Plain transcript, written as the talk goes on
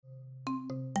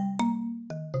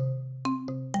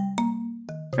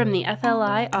From the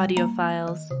FLI audio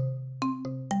files.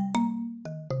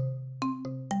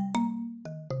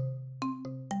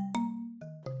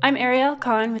 I'm Ariel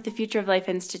Kahn with the Future of Life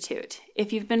Institute.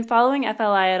 If you've been following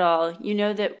FLI at all, you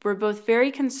know that we're both very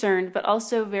concerned but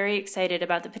also very excited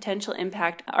about the potential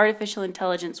impact artificial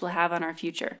intelligence will have on our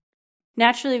future.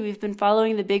 Naturally, we've been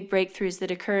following the big breakthroughs that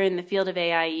occur in the field of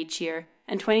AI each year,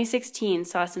 and 2016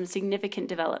 saw some significant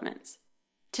developments.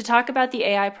 To talk about the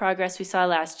AI progress we saw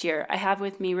last year, I have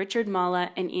with me Richard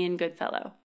Malla and Ian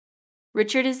Goodfellow.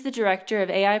 Richard is the director of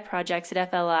AI projects at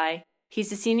FLI.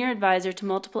 He's a senior advisor to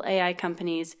multiple AI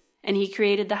companies, and he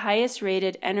created the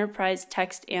highest-rated enterprise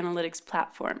text analytics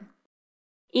platform.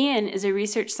 Ian is a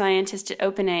research scientist at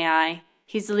OpenAI.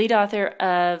 He's the lead author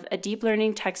of a deep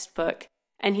learning textbook,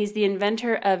 and he's the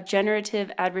inventor of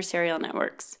generative adversarial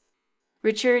networks.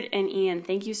 Richard and Ian,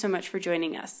 thank you so much for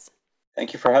joining us.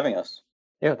 Thank you for having us.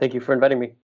 Yeah, thank you for inviting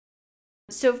me.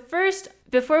 So first,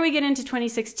 before we get into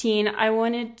 2016, I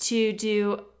wanted to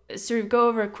go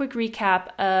over a quick recap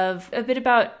of a bit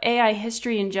about AI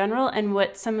history in general and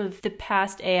what some of the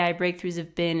past AI breakthroughs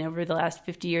have been over the last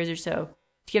 50 years or so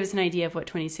to give us an idea of what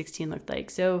 2016 looked like.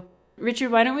 So,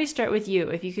 Richard, why don't we start with you?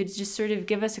 If you could just sort of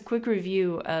give us a quick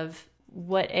review of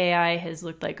what AI has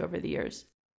looked like over the years.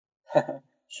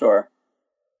 Sure.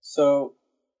 So,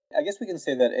 I guess we can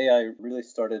say that AI really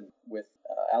started with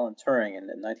Alan Turing in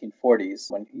the 1940s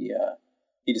when he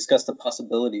discussed the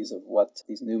possibilities of what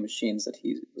these new machines that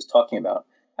he was talking about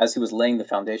as he was laying the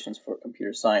foundations for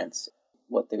computer science,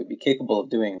 what they would be capable of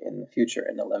doing in the future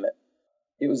in the limit.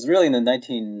 It was really in the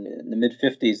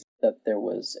mid-50s that there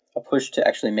was a push to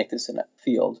actually make this in a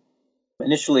field.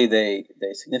 Initially, they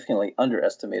significantly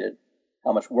underestimated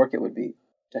how much work it would be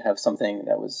to have something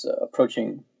that was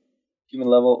approaching human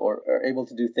level or able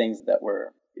to do things that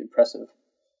were impressive.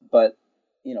 But,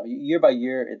 year by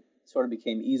year, it sort of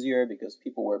became easier because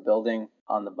people were building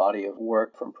on the body of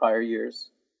work from prior years.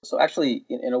 So actually,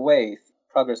 in a way,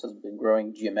 progress has been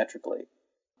growing geometrically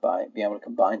by being able to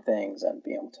combine things and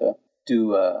being able to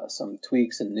do some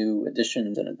tweaks and new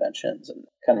additions and inventions and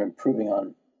kind of improving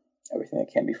on everything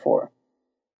that came before.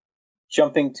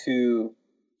 Jumping to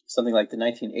something like the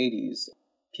 1980s,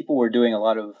 people were doing a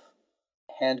lot of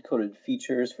hand-coded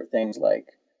features for things like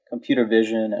computer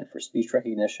vision and for speech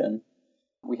recognition.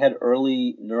 We had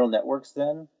early neural networks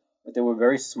then, but they were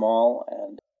very small,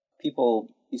 and people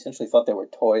essentially thought they were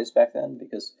toys back then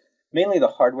because mainly the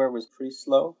hardware was pretty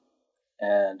slow,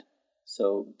 and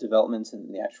so developments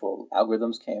in the actual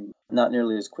algorithms came not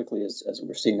nearly as quickly as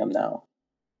we're seeing them now.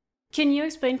 Can you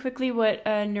explain quickly what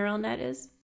a neural net is?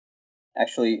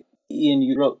 Actually, Ian,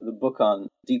 you wrote the book on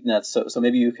deep nets, so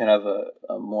maybe you can have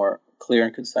a more clear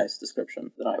and concise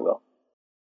description than I will.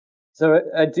 So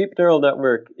a deep neural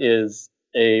network is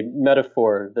a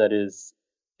metaphor that is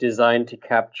designed to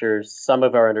capture some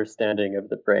of our understanding of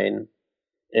the brain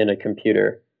in a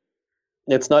computer.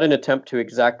 It's not an attempt to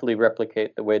exactly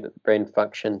replicate the way that the brain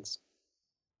functions,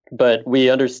 but we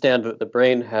understand that the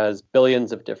brain has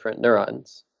billions of different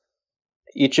neurons.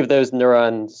 Each of those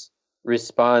neurons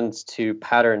responds to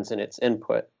patterns in its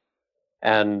input.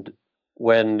 And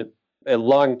when a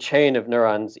long chain of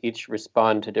neurons each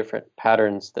respond to different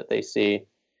patterns that they see,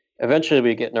 eventually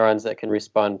we get neurons that can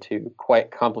respond to quite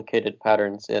complicated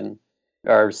patterns in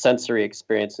our sensory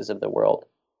experiences of the world.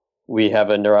 We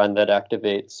have a neuron that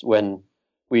activates when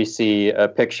we see a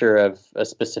picture of a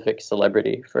specific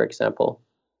celebrity, for example.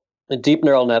 The deep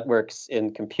neural networks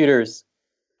in computers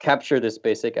capture this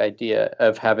basic idea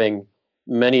of having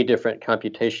many different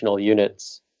computational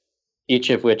units, each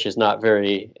of which is not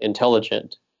very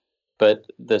intelligent, but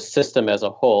the system as a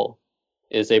whole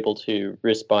is able to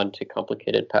respond to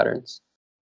complicated patterns.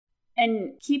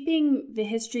 And keeping the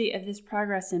history of this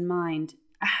progress in mind,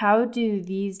 how do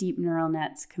these deep neural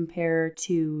nets compare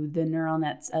to the neural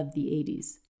nets of the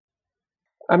 80s?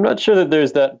 I'm not sure that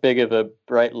there's that big of a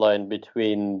bright line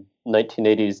between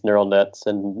 1980s neural nets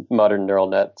and modern neural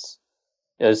nets.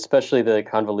 Especially the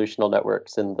convolutional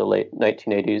networks in the late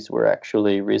 1980s were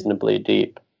actually reasonably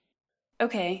deep.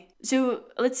 Okay, so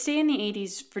let's stay in the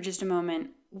 80s for just a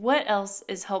moment. What else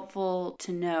is helpful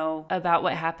to know about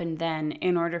what happened then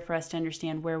in order for us to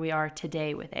understand where we are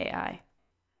today with AI?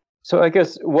 So I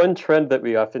guess one trend that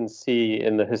we often see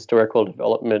in the historical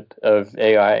development of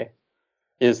AI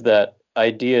is that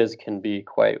ideas can be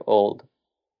quite old,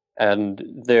 and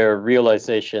their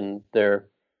realization, their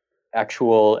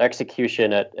actual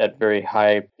execution at very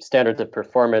high standards of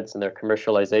performance and their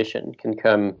commercialization can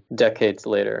come decades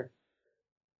later.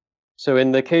 So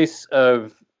in the case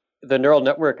of the neural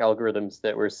network algorithms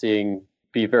that we're seeing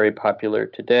be very popular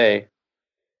today,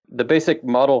 the basic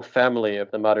model family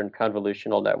of the modern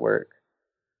convolutional network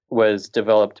was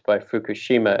developed by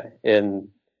Fukushima in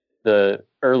the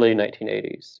early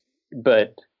 1980s,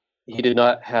 but he did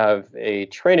not have a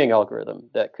training algorithm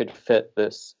that could fit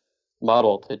this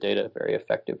model to data very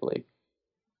effectively.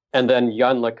 And then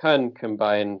Yann LeCun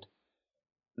combined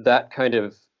that kind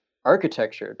of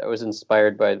architecture that was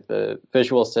inspired by the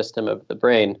visual system of the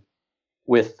brain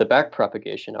with the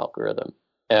backpropagation algorithm,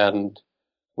 and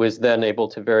was then able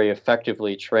to very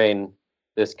effectively train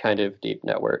this kind of deep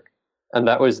network. And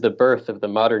that was the birth of the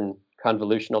modern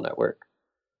convolutional network.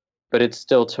 But it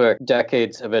still took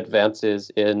decades of advances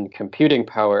in computing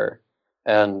power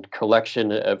and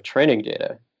collection of training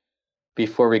data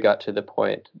before we got to the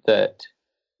point that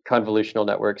convolutional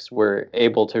networks were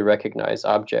able to recognize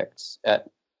objects at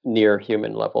near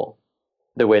human level,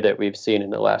 the way that we've seen in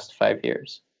the last 5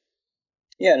 years.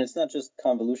 Yeah, and it's not just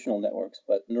convolutional networks,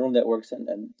 but neural networks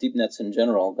and deep nets in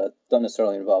general that don't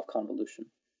necessarily involve convolution.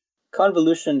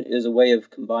 Convolution is a way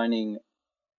of combining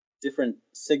different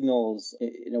signals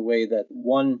in a way that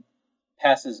one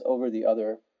passes over the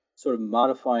other, sort of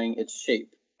modifying its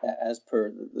shape as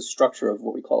per the structure of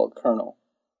what we call a kernel,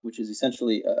 which is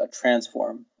essentially a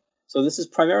transform. So this is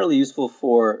primarily useful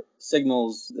for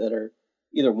signals that are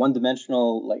either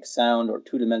one-dimensional, like sound, or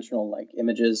two-dimensional, like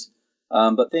images,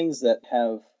 but things that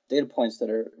have data points that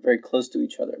are very close to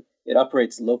each other. It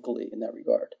operates locally in that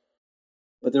regard.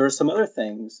 But there are some other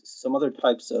things, some other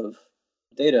types of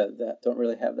data that don't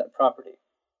really have that property.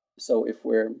 So if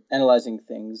we're analyzing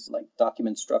things like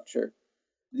document structure,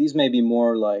 these may be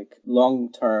more like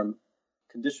long-term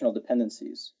conditional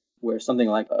dependencies, where something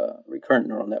like a recurrent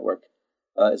neural network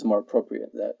is more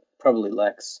appropriate, that probably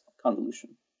lacks convolution.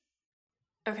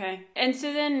 Okay. And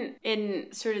so then in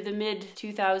sort of the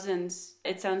mid-2000s,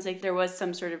 it sounds like there was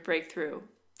some sort of breakthrough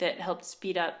that helped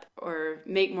speed up or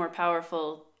make more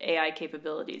powerful AI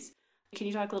capabilities. Can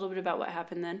you talk a little bit about what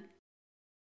happened then?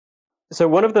 So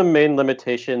one of the main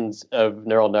limitations of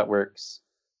neural networks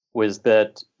was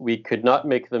that we could not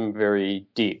make them very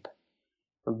deep.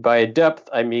 By depth,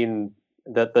 I mean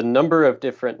that the number of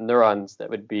different neurons that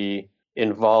would be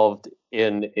involved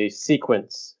in a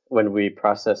sequence when we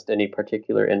processed any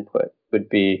particular input would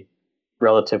be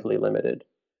relatively limited.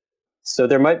 So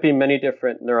there might be many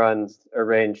different neurons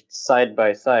arranged side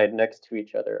by side next to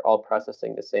each other, all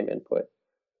processing the same input.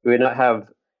 We would not have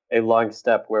a long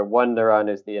step where one neuron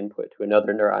is the input to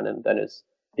another neuron and then is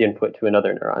the input to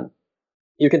another neuron.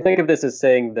 You can think of this as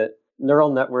saying that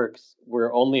neural networks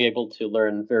were only able to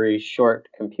learn very short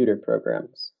computer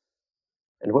programs.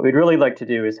 And what we'd really like to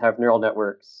do is have neural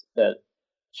networks that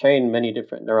chain many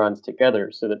different neurons together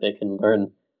so that they can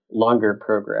learn longer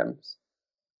programs.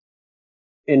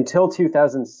 Until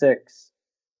 2006,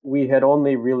 we had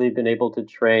only really been able to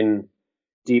train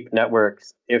deep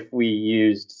networks if we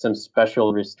used some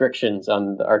special restrictions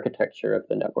on the architecture of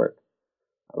the network,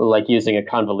 like using a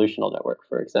convolutional network,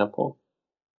 for example.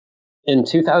 In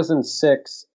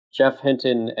 2006, Geoff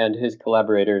Hinton and his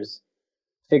collaborators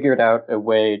figured out a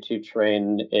way to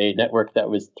train a network that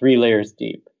was 3 layers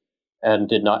deep and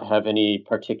did not have any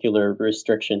particular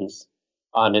restrictions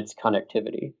on its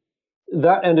connectivity.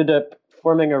 That ended up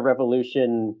forming a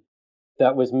revolution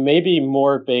that was maybe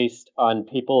more based on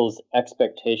people's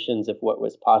expectations of what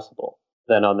was possible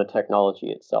than on the technology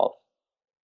itself.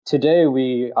 Today,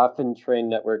 we often train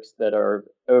networks that are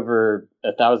over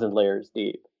 1,000 layers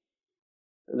deep.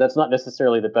 That's not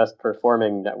necessarily the best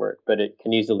performing network, but it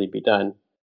can easily be done.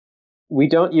 We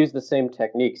don't use the same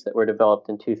techniques that were developed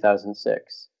in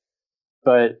 2006.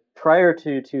 But prior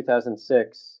to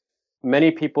 2006,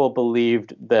 many people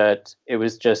believed that it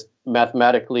was just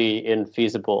mathematically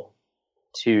infeasible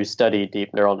to study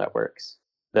deep neural networks,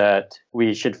 that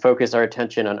we should focus our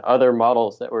attention on other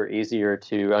models that were easier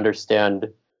to understand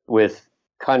with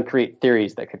concrete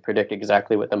theories that could predict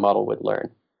exactly what the model would learn.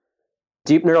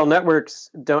 Deep neural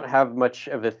networks don't have much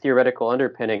of a theoretical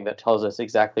underpinning that tells us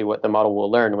exactly what the model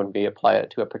will learn when we apply it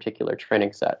to a particular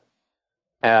training set.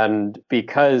 And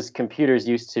because computers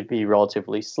used to be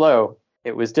relatively slow,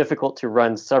 it was difficult to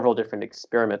run several different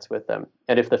experiments with them.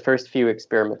 And if the first few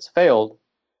experiments failed,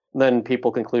 then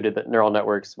people concluded that neural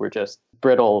networks were just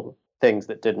brittle things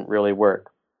that didn't really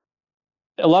work.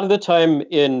 A lot of the time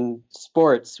in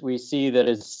sports, we see that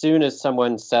as soon as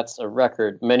someone sets a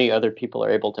record, many other people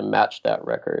are able to match that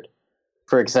record.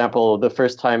 For example, the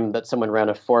first time that someone ran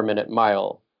a 4-minute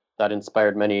mile, that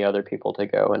inspired many other people to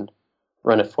go and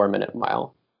run a 4-minute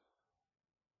mile.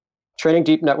 Training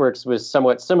deep networks was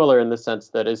somewhat similar in the sense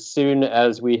that as soon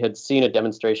as we had seen a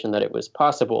demonstration that it was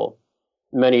possible,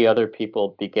 many other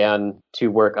people began to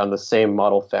work on the same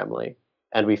model family.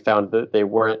 And we found that they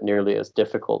weren't nearly as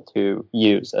difficult to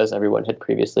use as everyone had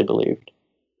previously believed.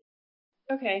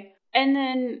 Okay. And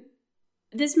then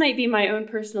this might be my own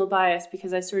personal bias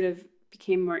because I sort of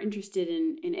became more interested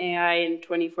in AI in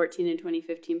 2014 and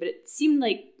 2015, but it seemed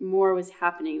like more was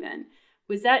happening then.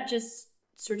 Was that just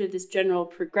sort of this general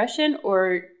progression,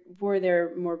 or were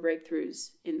there more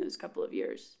breakthroughs in those couple of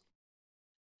years?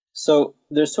 So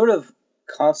there's sort of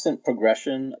constant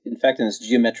progression, in fact, in this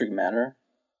geometric manner,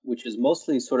 which is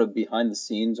mostly sort of behind the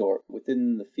scenes or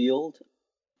within the field.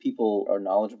 People are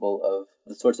knowledgeable of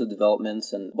the sorts of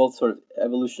developments and both sort of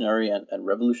evolutionary and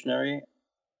revolutionary.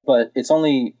 But it's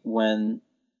only when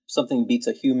something beats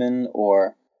a human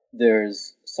or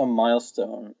there's some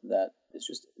milestone that is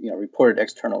just reported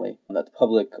externally that the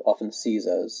public often sees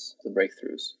as the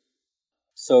breakthroughs.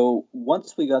 So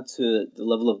once we got to the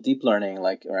level of deep learning,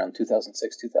 like around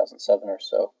 2006, 2007 or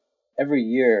so, every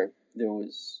year there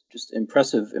was just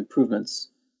impressive improvements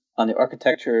on the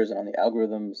architectures and on the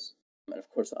algorithms, and of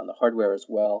course on the hardware as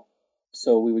well.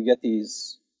 So we would get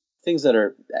these things that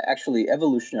are actually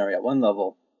evolutionary at one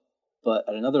level, but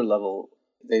at another level,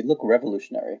 they look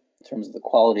revolutionary in terms of the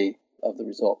quality of the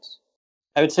results.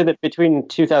 I would say that between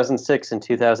 2006 and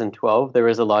 2012, there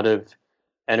was a lot of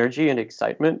energy and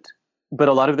excitement, but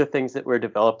a lot of the things that were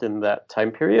developed in that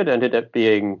time period ended up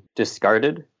being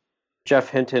discarded. Geoff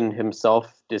Hinton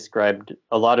himself described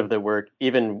a lot of the work,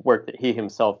 even work that he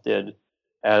himself did,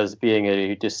 as being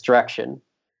a distraction.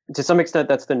 To some extent,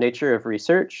 that's the nature of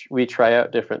research. We try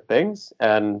out different things,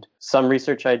 and some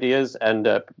research ideas end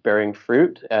up bearing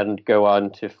fruit and go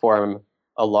on to form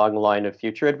a long line of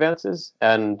future advances.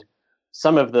 And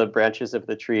some of the branches of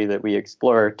the tree that we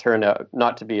explore turn out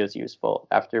not to be as useful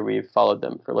after we've followed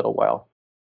them for a little while.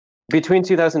 Between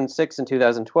 2006 and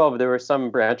 2012, there were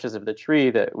some branches of the tree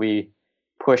that we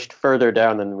pushed further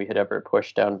down than we had ever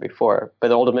pushed down before.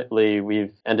 But ultimately,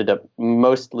 we've ended up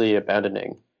mostly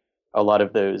abandoning a lot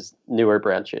of those newer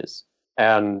branches.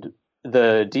 And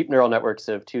the deep neural networks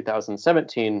of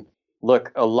 2017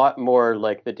 look a lot more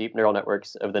like the deep neural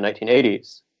networks of the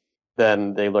 1980s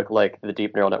than they look like the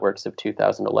deep neural networks of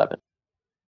 2011.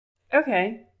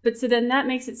 Okay. But so then that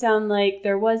makes it sound like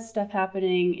there was stuff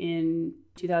happening in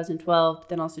 2012, but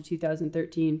then also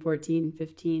 2013, 14,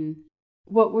 15.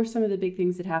 What were some of the big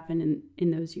things that happened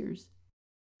in those years?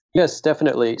 Yes,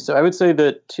 definitely. So I would say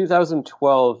that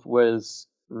 2012 was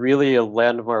really a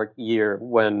landmark year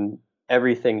when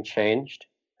everything changed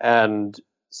and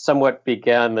somewhat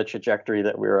began the trajectory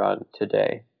that we're on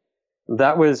today.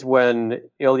 That was when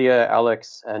Ilya,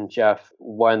 Alex, and Geoff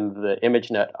won the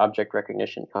ImageNet object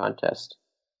recognition contest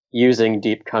using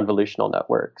deep convolutional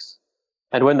networks.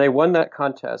 And when they won that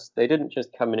contest, they didn't just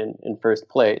come in first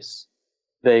place.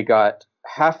 They got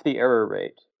half the error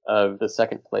rate of the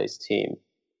second place team.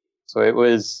 So it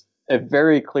was a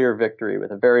very clear victory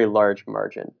with a very large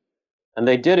margin. And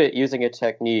they did it using a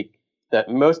technique that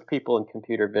most people in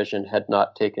computer vision had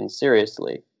not taken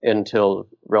seriously until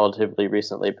relatively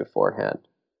recently beforehand.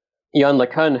 Yann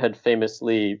LeCun had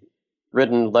famously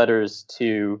written letters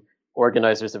to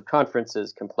organizers of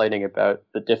conferences complaining about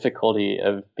the difficulty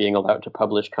of being allowed to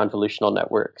publish convolutional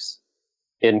networks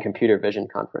in computer vision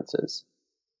conferences.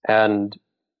 And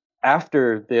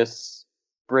after this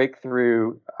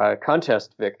breakthrough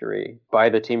contest victory by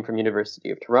the team from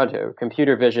University of Toronto,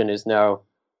 computer vision is now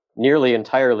nearly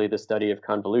entirely the study of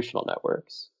convolutional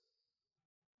networks.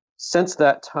 Since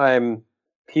that time,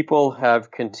 people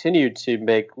have continued to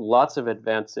make lots of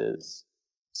advances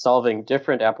solving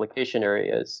different application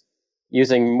areas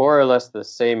using more or less the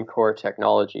same core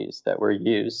technologies that were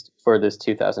used for this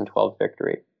 2012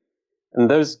 victory. And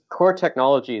those core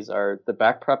technologies are the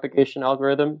backpropagation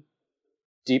algorithm,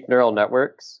 deep neural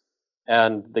networks,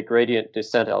 and the gradient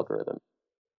descent algorithm.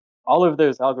 All of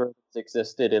those algorithms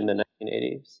existed in the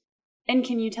 1980s. And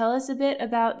can you tell us a bit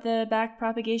about the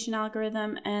backpropagation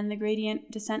algorithm and the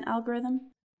gradient descent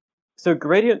algorithm? So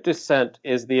gradient descent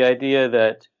is the idea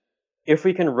that if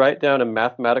we can write down a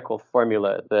mathematical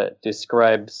formula that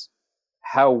describes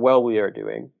how well we are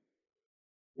doing,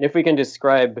 if we can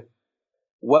describe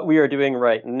what we are doing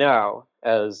right now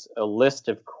as a list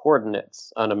of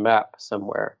coordinates on a map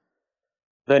somewhere,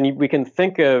 then we can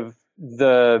think of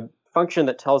the function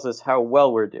that tells us how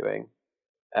well we're doing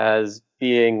as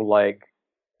being like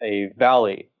a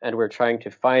valley, and we're trying to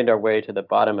find our way to the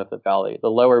bottom of the valley. The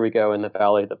lower we go in the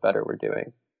valley, the better we're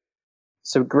doing.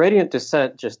 So gradient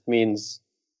descent just means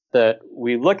that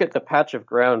we look at the patch of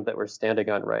ground that we're standing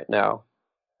on right now,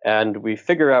 and we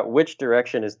figure out which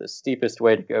direction is the steepest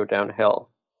way to go downhill.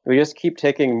 We just keep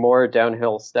taking more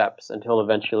downhill steps until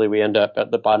eventually we end up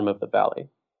at the bottom of the valley.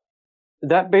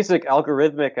 That basic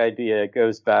algorithmic idea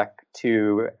goes back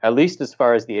to at least as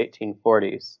far as the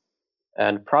 1840s,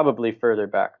 and probably further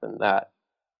back than that.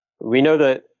 We know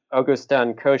that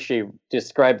Augustin Cauchy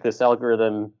described this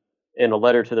algorithm in a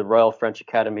letter to the Royal French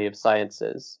Academy of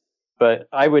Sciences, but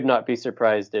I would not be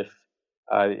surprised if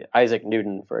Isaac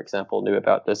Newton, for example, knew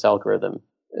about this algorithm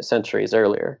centuries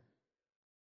earlier.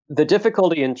 The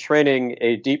difficulty in training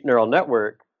a deep neural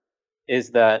network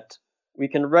is that we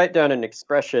can write down an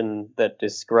expression that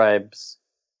describes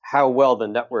how well the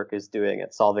network is doing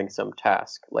at solving some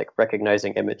task, like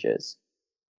recognizing images.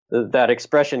 That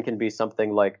expression can be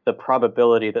something like the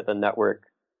probability that the network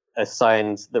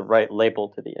assigns the right label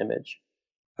to the image.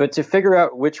 But to figure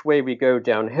out which way we go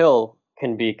downhill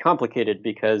can be complicated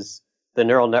because the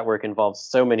neural network involves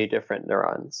so many different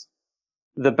neurons.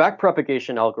 The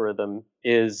backpropagation algorithm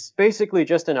is basically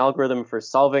just an algorithm for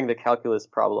solving the calculus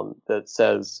problem that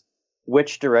says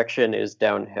which direction is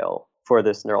downhill for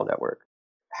this neural network.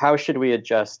 How should we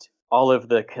adjust all of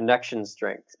the connection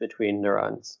strengths between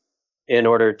neurons in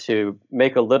order to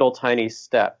make a little tiny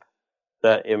step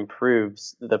that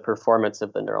improves the performance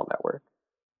of the neural network?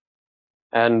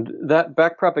 And that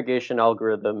backpropagation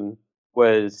algorithm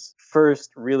was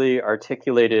first really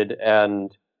articulated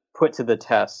and put to the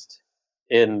test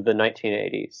in the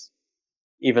 1980s,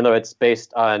 even though it's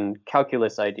based on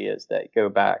calculus ideas that go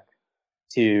back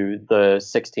to the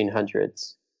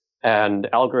 1600s and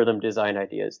algorithm design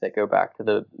ideas that go back to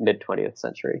the mid-20th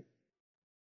century.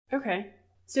 Okay.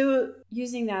 So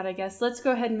using that, I guess, let's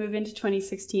go ahead and move into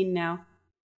 2016 now.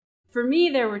 For me,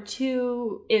 there were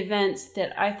two events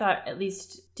that I thought at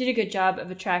least did a good job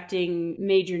of attracting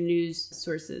major news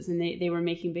sources, and they were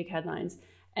making big headlines.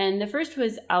 And the first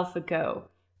was AlphaGo,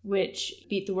 which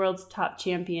beat the world's top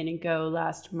champion in Go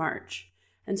last March.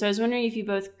 And so I was wondering if you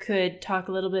both could talk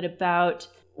a little bit about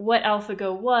what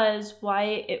AlphaGo was, why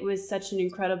it was such an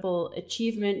incredible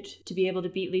achievement to be able to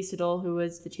beat Lee Sedol, who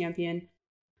was the champion.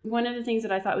 One of the things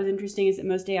that I thought was interesting is that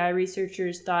most AI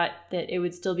researchers thought that it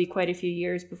would still be quite a few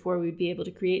years before we'd be able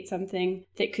to create something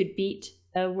that could beat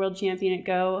a world champion at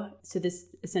Go. So this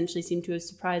essentially seemed to have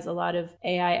surprised a lot of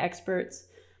AI experts.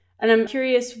 And I'm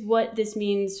curious what this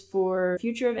means for the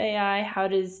future of AI. How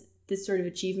does this sort of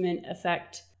achievement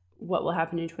affect what will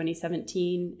happen in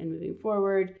 2017 and moving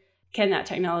forward? Can that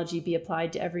technology be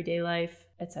applied to everyday life,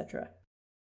 etc.?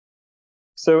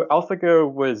 So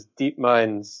AlphaGo was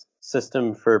DeepMind's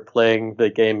system for playing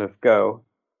the game of Go.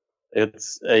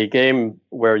 It's a game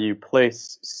where you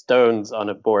place stones on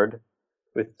a board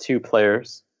with two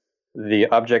players, the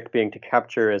object being to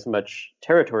capture as much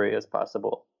territory as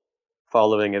possible,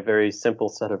 following a very simple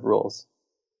set of rules.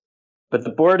 But the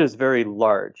board is very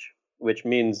large, which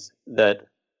means that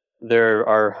there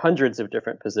are hundreds of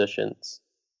different positions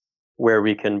where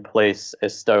we can place a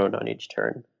stone on each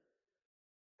turn.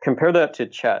 Compare that to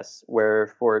chess, where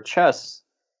for chess,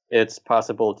 it's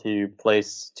possible to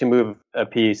move a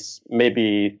piece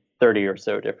maybe 30 or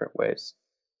so different ways.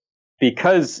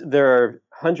 Because there are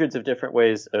hundreds of different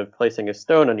ways of placing a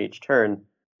stone on each turn,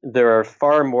 there are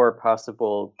far more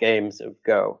possible games of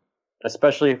Go,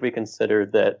 especially if we consider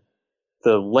that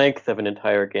the length of an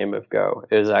entire game of Go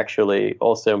is actually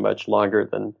also much longer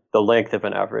than the length of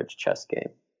an average chess game.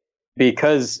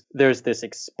 Because there's this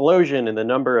explosion in the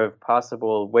number of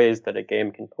possible ways that a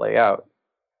game can play out,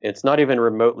 it's not even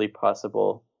remotely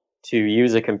possible to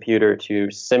use a computer to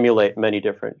simulate many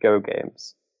different Go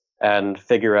games and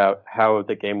figure out how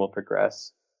the game will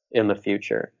progress in the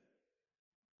future.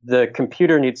 The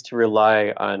computer needs to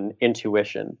rely on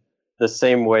intuition, the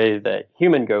same way that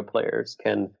human Go players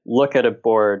can look at a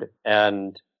board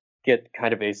and get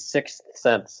kind of a sixth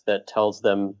sense that tells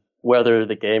them whether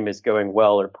the game is going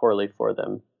well or poorly for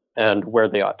them and where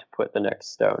they ought to put the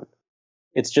next stone.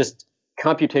 It's just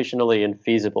computationally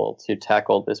infeasible to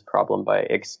tackle this problem by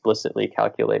explicitly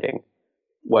calculating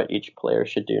what each player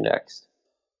should do next.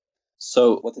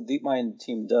 So what the DeepMind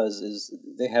team does is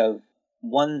they have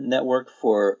one network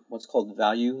for what's called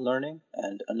value learning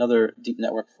and another deep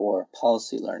network for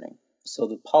policy learning. So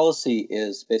the policy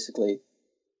is basically,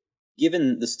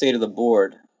 given the state of the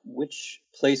board, which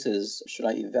places should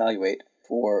I evaluate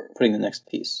for putting the next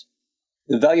piece?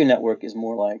 The value network is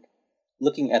more like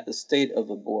looking at the state of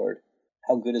the board.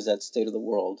 How good is that state of the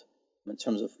world in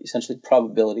terms of essentially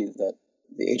probability that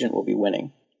the agent will be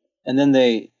winning? And then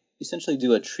they essentially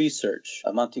do a tree search,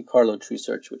 a Monte Carlo tree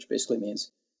search, which basically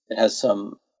means it has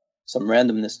some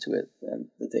randomness to it, and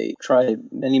that they try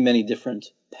many different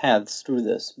paths through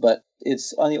this. But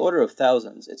it's on the order of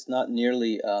thousands. It's not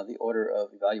nearly the order of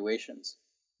evaluations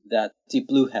that Deep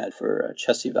Blue had for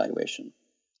chess evaluation.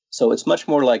 So it's much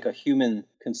more like a human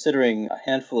considering a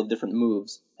handful of different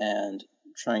moves and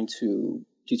trying to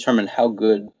determine how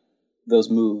good those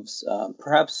moves,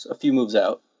 perhaps a few moves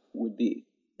out, would be.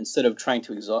 instead of trying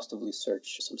to exhaustively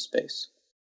search some space.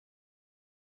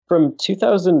 From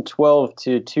 2012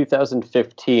 to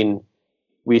 2015,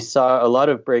 we saw a lot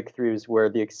of breakthroughs where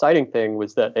the exciting thing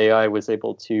was that AI was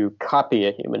able to copy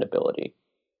a human ability.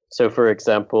 So, for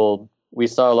example, we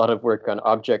saw a lot of work on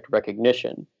object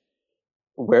recognition,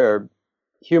 where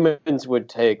humans would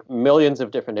take millions of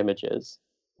different images,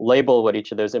 label what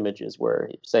each of those images were,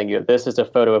 saying, this is a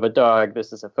photo of a dog,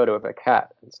 this is a photo of a cat,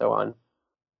 and so on.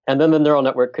 And then the neural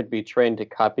network could be trained to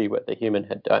copy what the human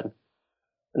had done.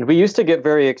 And we used to get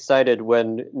very excited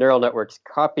when neural networks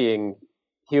copying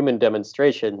human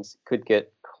demonstrations could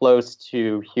get close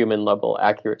to human level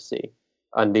accuracy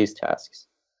on these tasks.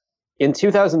 In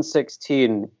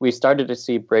 2016, we started to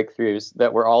see breakthroughs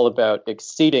that were all about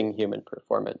exceeding human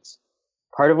performance.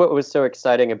 Part of what was so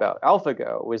exciting about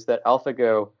AlphaGo was that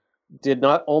AlphaGo did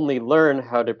not only learn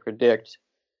how to predict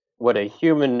what a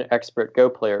human expert Go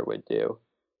player would do,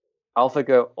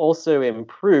 AlphaGo also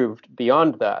improved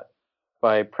beyond that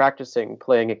by practicing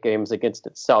playing at games against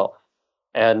itself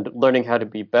and learning how to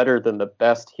be better than the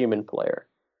best human player.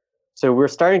 So we're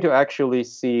starting to actually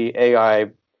see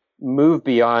AI move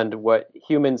beyond what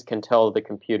humans can tell the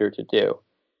computer to do.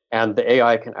 And the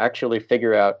AI can actually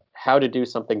figure out how to do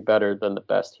something better than the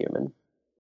best human.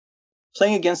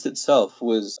 Playing against itself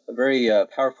was a very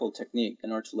powerful technique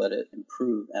in order to let it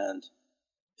improve and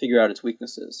figure out its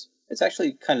weaknesses. It's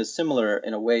actually kind of similar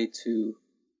in a way to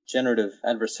generative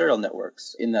adversarial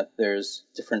networks in that there's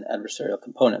different adversarial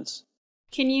components.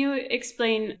 Can you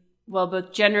explain,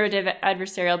 both generative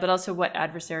adversarial, but also what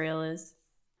adversarial is?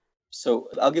 So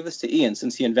I'll give this to Ian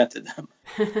since he invented them.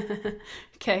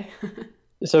 Okay.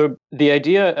 So the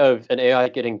idea of an AI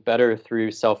getting better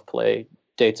through self-play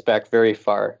dates back very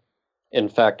far. In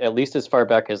fact, at least as far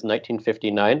back as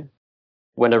 1959,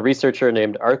 when a researcher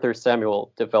named Arthur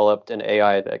Samuel developed an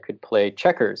AI that could play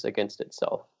checkers against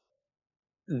itself.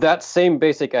 That same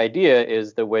basic idea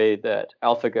is the way that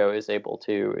AlphaGo is able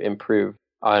to improve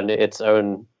on its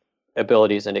own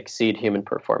abilities and exceed human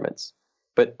performance.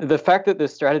 But the fact that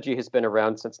this strategy has been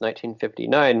around since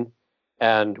 1959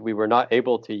 and we were not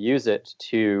able to use it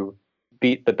to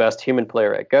beat the best human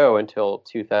player at Go until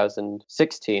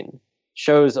 2016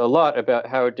 shows a lot about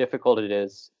how difficult it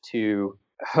is to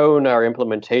hone our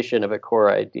implementation of a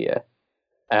core idea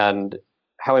and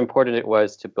how important it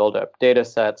was to build up data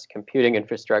sets, computing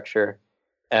infrastructure,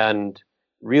 and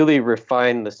really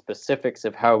refine the specifics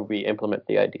of how we implement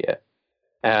the idea.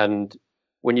 And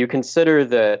when you consider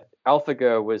that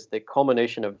AlphaGo was the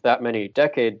culmination of that many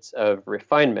decades of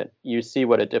refinement, you see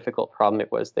what a difficult problem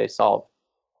it was they solved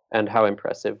and how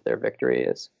impressive their victory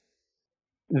is.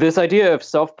 This idea of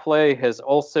self-play has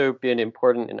also been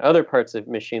important in other parts of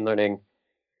machine learning.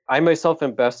 I myself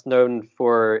am best known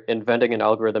for inventing an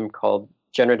algorithm called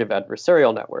generative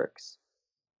adversarial networks.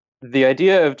 The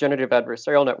idea of generative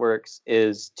adversarial networks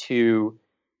is to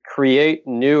create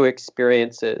new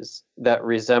experiences that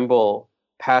resemble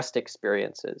past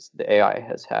experiences the AI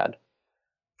has had.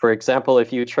 For example,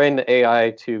 if you train the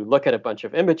AI to look at a bunch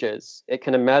of images, it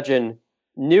can imagine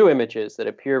new images that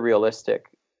appear realistic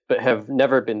but have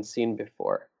never been seen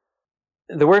before.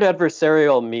 The word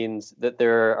adversarial means that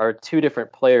there are two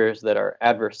different players that are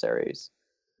adversaries.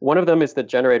 One of them is the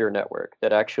generator network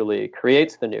that actually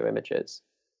creates the new images.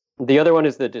 The other one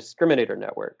is the discriminator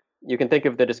network. You can think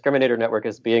of the discriminator network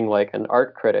as being like an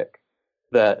art critic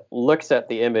that looks at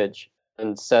the image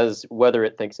and says whether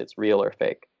it thinks it's real or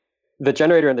fake. The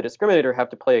generator and the discriminator have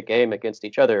to play a game against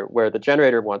each other where the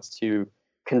generator wants to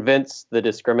convince the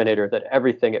discriminator that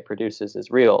everything it produces is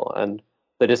real, and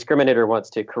the discriminator wants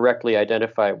to correctly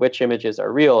identify which images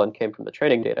are real and came from the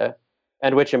training data,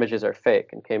 and which images are fake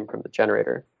and came from the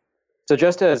generator. So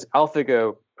just as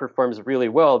AlphaGo performs really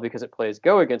well because it plays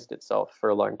Go against itself for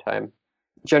a long time,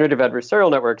 generative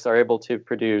adversarial networks are able to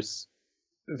produce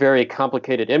very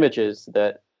complicated images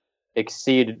that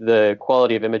exceed the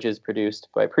quality of images produced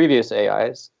by previous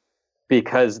AIs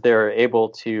because they're able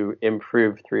to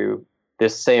improve through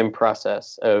this same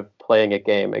process of playing a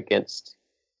game against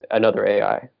another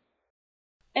AI.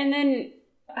 And then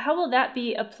how will that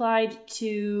be applied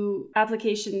to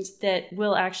applications that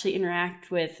we'll actually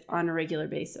interact with on a regular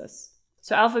basis?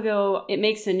 So AlphaGo, it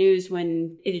makes the news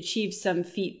when it achieves some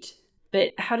feat,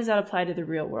 but how does that apply to the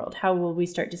real world? How will we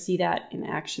start to see that in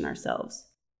action ourselves?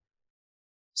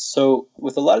 So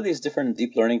with a lot of these different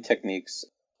deep learning techniques,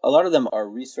 a lot of them are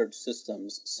research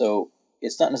systems. So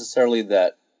it's not necessarily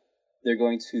that they're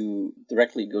going to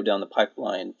directly go down the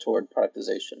pipeline toward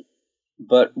productization.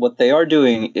 But what they are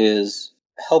doing is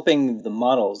helping the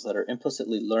models that are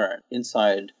implicitly learned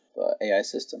inside AI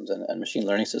systems and machine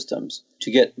learning systems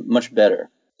to get much better.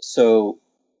 So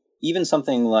even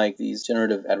something like these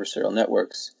generative adversarial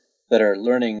networks that are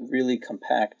learning really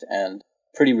compact and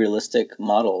pretty realistic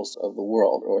models of the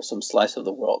world or some slice of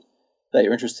the world that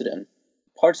you're interested in.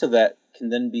 Parts of that can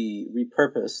then be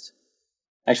repurposed.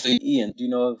 Actually, Ian, do you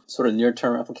know of sort of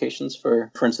near-term applications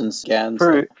for instance, GANs?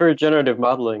 For generative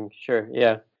modeling, sure,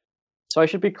 yeah. So I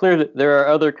should be clear that there are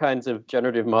other kinds of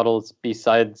generative models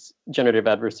besides generative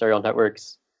adversarial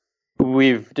networks.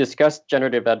 We've discussed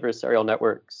generative adversarial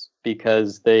networks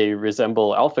because they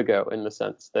resemble AlphaGo in the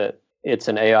sense that it's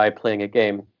an AI playing a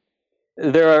game.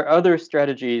 There are other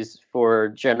strategies for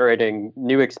generating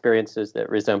new experiences that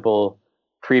resemble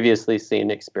previously seen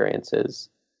experiences.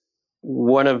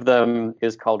 One of them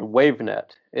is called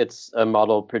WaveNet. It's a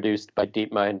model produced by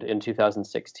DeepMind in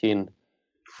 2016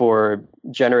 for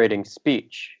generating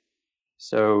speech.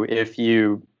 So if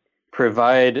you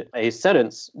provide a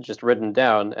sentence just written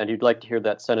down and you'd like to hear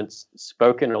that sentence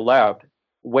spoken aloud,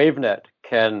 WaveNet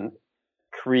can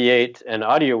create an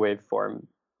audio waveform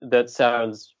that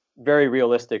sounds very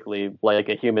realistically like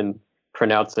a human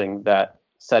pronouncing that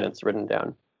sentence written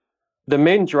down. The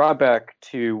main drawback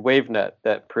to WaveNet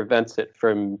that prevents it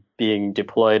from being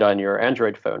deployed on your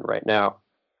Android phone right now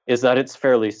is that it's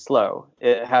fairly slow.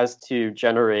 It has to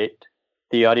generate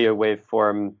the audio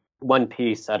waveform one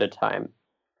piece at a time.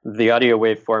 The audio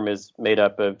waveform is made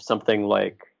up of something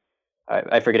like,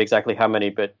 I forget exactly how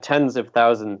many, but tens of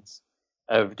thousands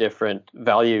of different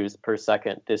values per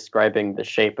second describing the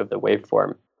shape of the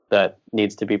waveform that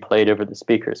needs to be played over the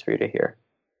speakers for you to hear.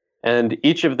 And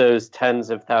each of those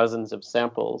tens of thousands of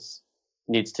samples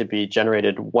needs to be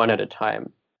generated one at a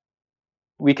time.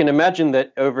 We can imagine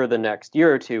that over the next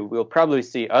year or two, we'll probably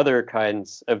see other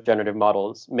kinds of generative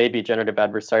models, maybe generative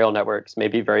adversarial networks,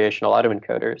 maybe variational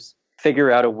autoencoders,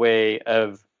 figure out a way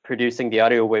of producing the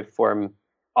audio waveform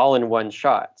all in one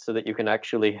shot so that you can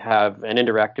actually have an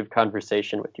interactive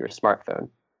conversation with your smartphone.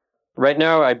 Right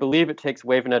now, I believe it takes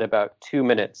WaveNet about 2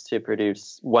 minutes to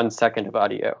produce 1 second of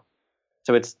audio.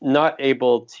 So it's not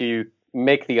able to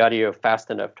make the audio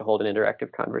fast enough to hold an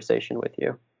interactive conversation with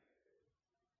you.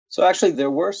 So actually,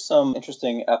 there were some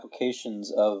interesting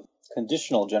applications of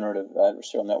conditional generative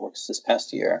adversarial networks this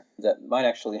past year that might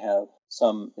actually have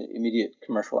some immediate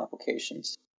commercial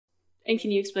applications. And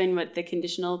can you explain what the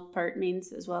conditional part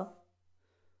means as well?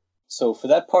 So for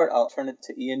that part, I'll turn it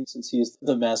to Ian since he is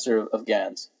the master of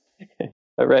GANs.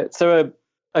 All right. So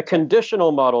a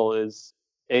conditional model is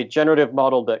a generative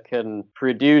model that can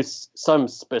produce some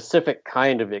specific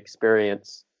kind of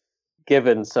experience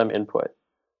given some input.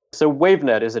 So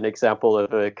WaveNet is an example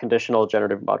of a conditional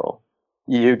generative model.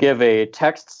 You give a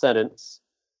text sentence,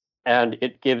 and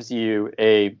it gives you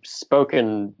a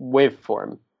spoken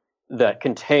waveform that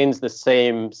contains the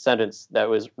same sentence that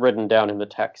was written down in the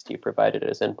text you provided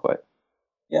as input.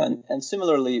 Yeah, and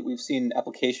similarly, we've seen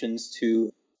applications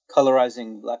to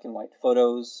colorizing black and white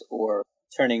photos or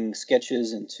turning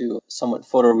sketches into somewhat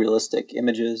photorealistic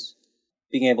images,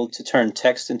 being able to turn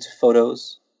text into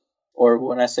photos. Or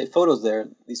when I say photos there,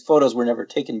 these photos were never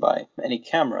taken by any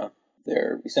camera.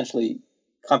 They're essentially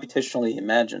computationally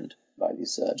imagined by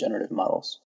these generative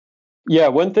models. Yeah,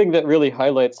 one thing that really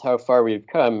highlights how far we've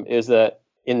come is that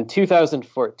in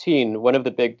 2014, one of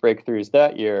the big breakthroughs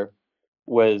that year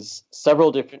was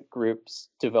several different groups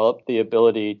developed the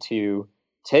ability to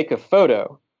take a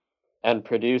photo and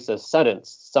produce a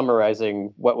sentence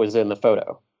summarizing what was in the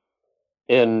photo.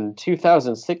 In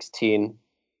 2016,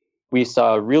 we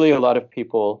saw really a lot of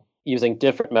people using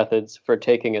different methods for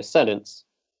taking a sentence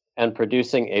and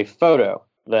producing a photo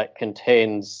that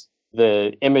contains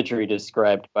the imagery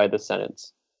described by the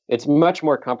sentence. It's much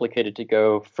more complicated to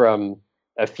go from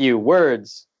a few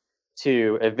words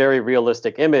to a very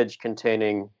realistic image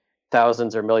containing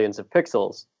thousands or millions of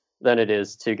pixels than it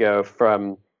is to go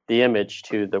from the image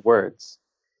to the words.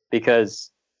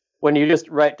 Because when you just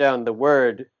write down the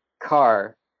word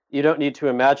car, you don't need to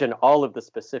imagine all of the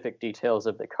specific details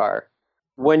of the car.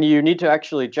 When you need to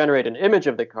actually generate an image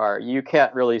of the car, you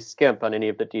can't really skimp on any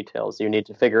of the details. You need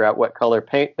to figure out what color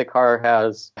paint the car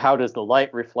has, how does the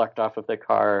light reflect off of the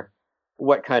car,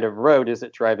 what kind of road is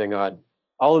it driving on.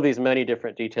 All of these many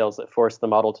different details that force the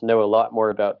model to know a lot more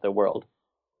about the world.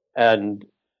 And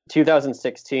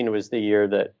 2016 was the year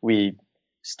that we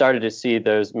started to see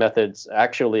those methods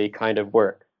actually kind of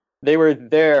work. They were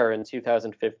there in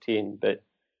 2015, but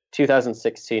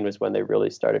 2016 was when they really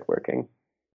started working.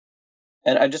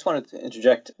 And I just wanted to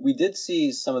interject. We did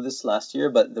see some of this last year,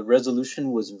 but the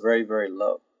resolution was very, very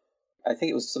low. I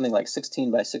think it was something like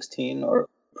 16 by 16 or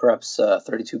perhaps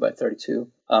 32 by 32.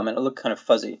 And it looked kind of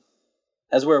fuzzy.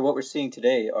 As what we're seeing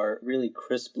today are really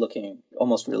crisp looking,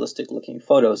 almost realistic looking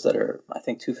photos that are, I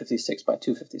think, 256 by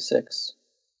 256.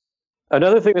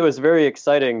 Another thing that was very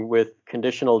exciting with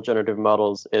conditional generative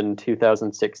models in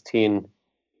 2016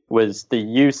 was the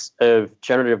use of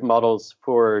generative models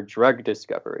for drug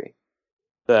discovery.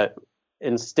 That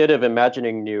instead of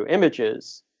imagining new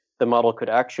images, the model could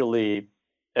actually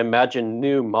imagine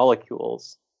new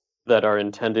molecules that are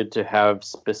intended to have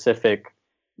specific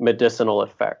medicinal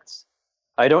effects.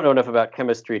 I don't know enough about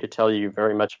chemistry to tell you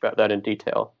very much about that in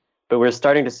detail, but we're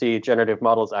starting to see generative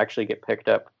models actually get picked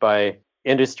up by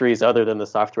industries other than the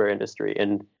software industry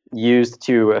and used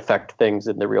to affect things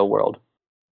in the real world.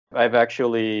 I've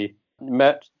actually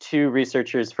met two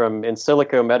researchers from In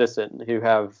Silico Medicine who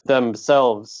have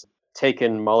themselves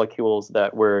taken molecules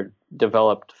that were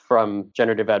developed from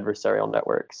generative adversarial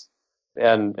networks.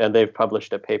 And they've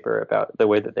published a paper about the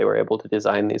way that they were able to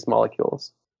design these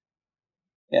molecules.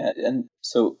 Yeah, and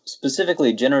so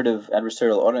specifically, generative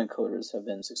adversarial autoencoders have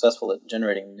been successful at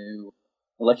generating new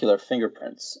molecular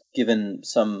fingerprints, given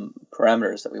some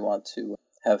parameters that we want to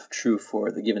have true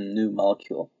for the given new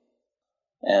molecule.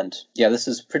 And yeah, this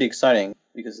is pretty exciting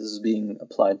because this is being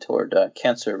applied toward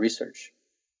cancer research,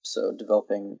 so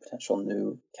developing potential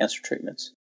new cancer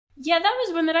treatments. Yeah, that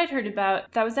was one that I'd heard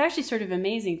about. That was actually sort of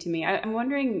amazing to me. I'm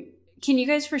wondering, can you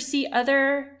guys foresee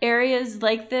other areas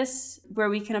like this where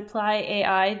we can apply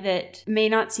AI that may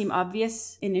not seem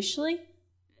obvious initially?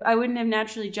 I wouldn't have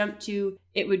naturally jumped to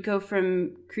it would go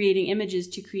from creating images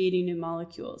to creating new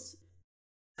molecules.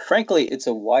 Frankly, it's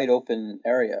a wide open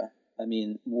area. I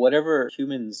mean, whatever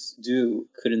humans do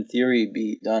could in theory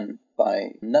be done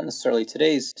by not necessarily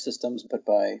today's systems, but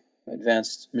by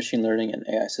advanced machine learning and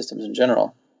AI systems in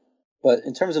general. But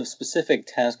in terms of specific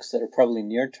tasks that are probably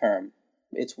near term,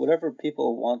 it's whatever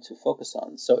people want to focus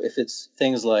on. So if it's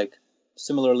things like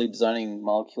similarly designing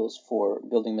molecules for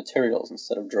building materials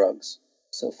instead of drugs,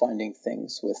 so finding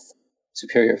things with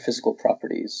superior physical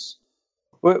properties.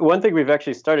 One thing we've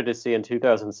actually started to see in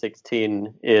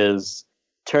 2016 is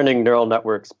turning neural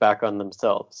networks back on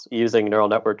themselves, using neural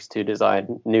networks to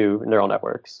design new neural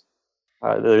networks.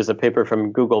 There's a paper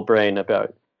from Google Brain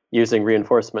about using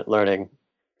reinforcement learning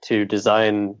to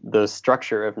design the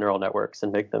structure of neural networks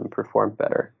and make them perform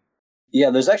better.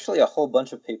 Yeah, there's actually a whole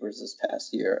bunch of papers this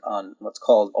past year on what's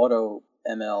called auto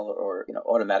ML or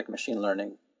automatic machine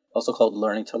learning, also called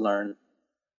learning to learn.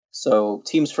 So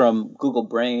teams from Google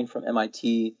Brain, from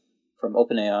MIT, from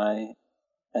OpenAI,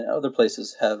 and other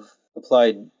places have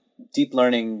applied deep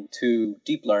learning to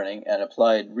deep learning and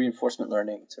applied reinforcement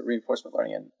learning to reinforcement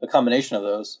learning and a combination of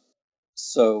those.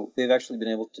 So they've actually been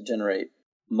able to generate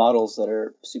models that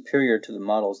are superior to the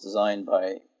models designed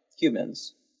by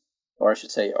humans, or I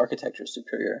should say architectures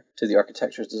superior to the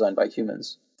architectures designed by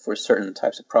humans for certain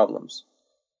types of problems.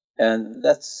 And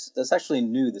that's actually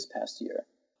new this past year.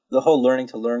 The whole learning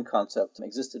to learn concept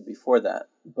existed before that,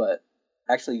 but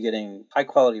actually getting high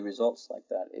quality results like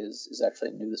that is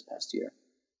actually new this past year.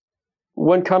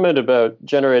 One comment about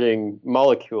generating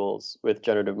molecules with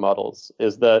generative models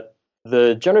is that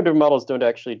the generative models don't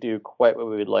actually do quite what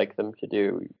we would like them to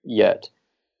do yet.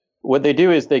 What they do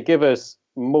is they give us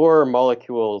more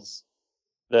molecules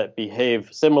that behave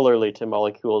similarly to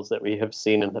molecules that we have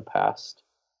seen in the past.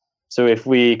 So if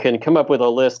we can come up with a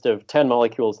list of 10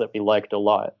 molecules that we liked a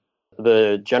lot,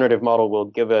 the generative model will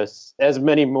give us as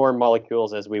many more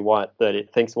molecules as we want that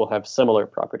it thinks will have similar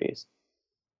properties.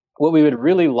 What we would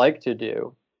really like to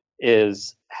do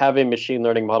is have a machine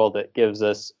learning model that gives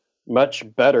us much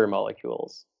better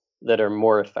molecules that are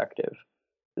more effective.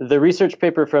 The research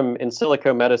paper from In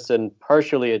Silico Medicine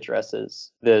partially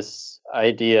addresses this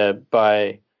idea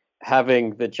by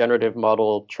having the generative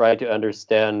model try to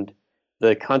understand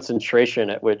the concentration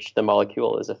at which the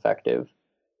molecule is effective.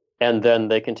 And then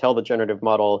they can tell the generative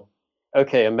model,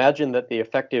 okay, imagine that the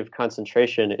effective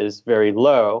concentration is very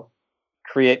low.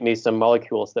 Create me some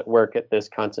molecules that work at this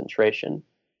concentration.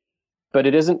 But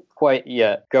it isn't quite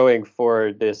yet going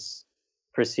for this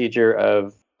procedure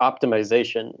of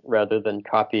optimization rather than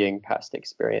copying past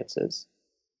experiences.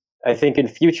 I think in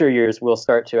future years, we'll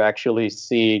start to actually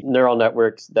see neural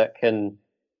networks that can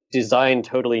design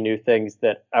totally new things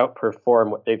that outperform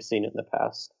what they've seen in the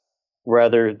past,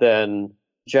 rather than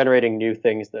generating new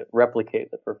things that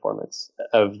replicate the performance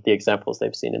of the examples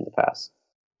they've seen in the past.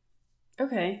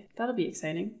 Okay, that'll be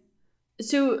exciting.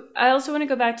 So I also want to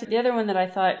go back to the other one that I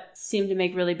thought seemed to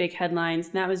make really big headlines,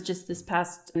 and that was just this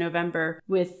past November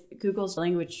with Google's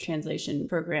language translation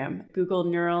program, Google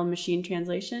Neural Machine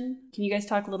Translation. Can you guys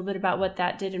talk a little bit about what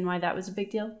that did and why that was a big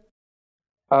deal?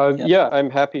 Yeah, I'm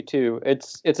happy to.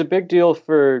 It's a big deal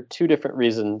for two different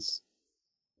reasons.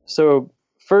 So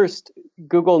first,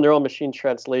 Google Neural Machine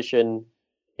Translation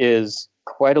is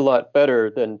quite a lot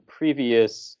better than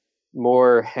previous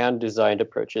more hand-designed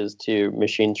approaches to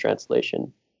machine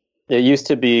translation. It used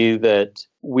to be that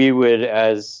we would,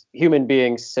 as human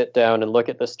beings, sit down and look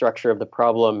at the structure of the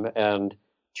problem and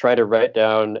try to write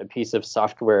down a piece of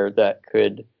software that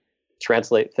could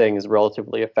translate things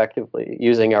relatively effectively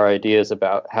using our ideas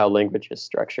about how language is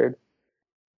structured.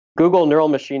 Google Neural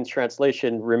Machine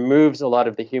Translation removes a lot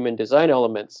of the human design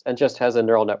elements and just has a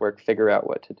neural network figure out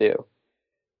what to do.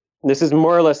 This is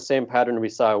more or less the same pattern we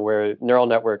saw where neural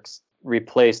networks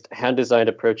replaced hand-designed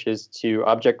approaches to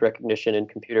object recognition in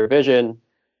computer vision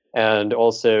and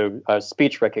also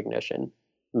speech recognition.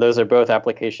 Those are both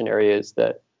application areas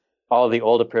that all the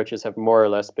old approaches have more or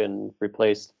less been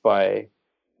replaced by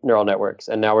neural networks.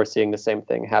 And now we're seeing the same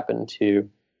thing happen to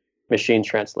machine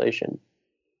translation.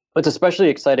 What's especially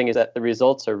exciting is that the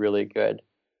results are really good.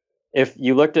 If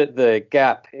you looked at the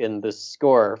gap in the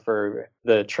score for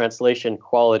the translation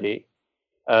quality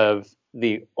of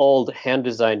the old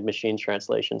hand-designed machine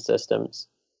translation systems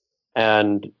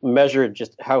and measured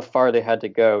just how far they had to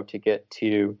go to get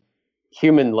to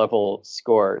human-level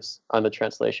scores on the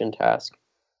translation task,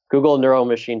 Google Neural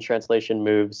Machine Translation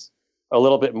moves a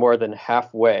little bit more than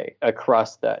halfway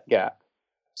across that gap.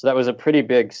 So that was a pretty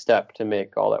big step to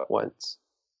make all at once.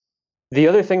 The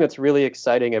other thing that's really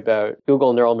exciting about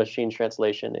Google Neural Machine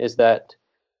Translation is that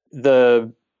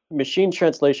the machine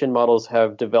translation models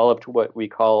have developed what we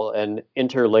call an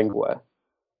interlingua.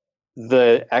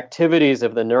 The activities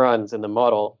of the neurons in the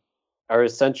model are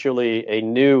essentially a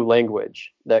new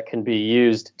language that can be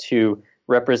used to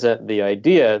represent the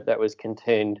idea that was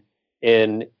contained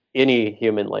in any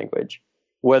human language.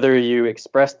 Whether you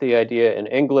express the idea in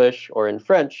English or in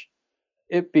French,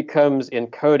 it becomes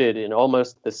encoded in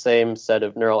almost the same set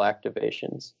of neural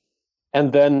activations.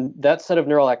 And then that set of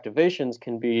neural activations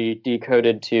can be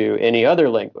decoded to any other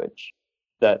language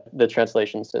that the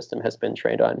translation system has been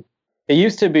trained on. It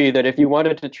used to be that if you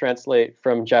wanted to translate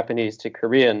from Japanese to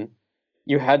Korean,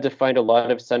 you had to find a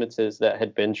lot of sentences that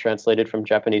had been translated from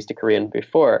Japanese to Korean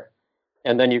before.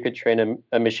 And then you could train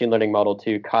a machine learning model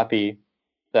to copy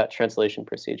that translation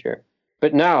procedure.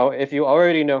 But now, if you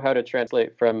already know how to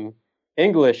translate from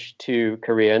English to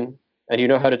Korean, and you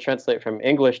know how to translate from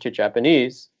English to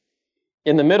Japanese,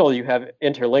 in the middle you have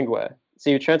interlingua. So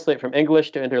you translate from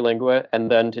English to interlingua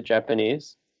and then to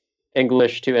Japanese,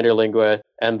 English to interlingua,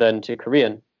 and then to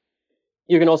Korean.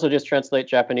 You can also just translate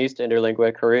Japanese to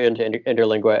interlingua, Korean to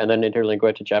interlingua, and then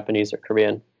interlingua to Japanese or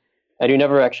Korean. And you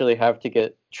never actually have to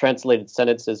get translated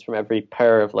sentences from every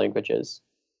pair of languages.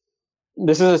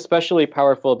 This is especially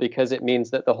powerful because it means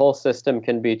that the whole system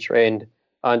can be trained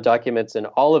on documents in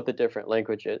all of the different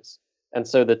languages. And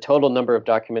so the total number of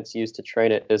documents used to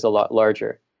train it is a lot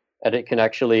larger. And it can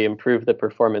actually improve the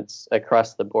performance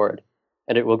across the board.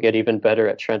 And it will get even better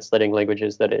at translating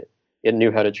languages that it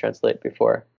knew how to translate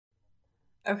before.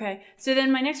 Okay, so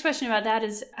then my next question about that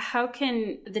is, how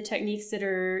can the techniques that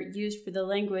are used for the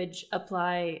language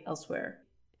apply elsewhere?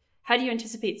 How do you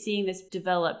anticipate seeing this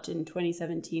developed in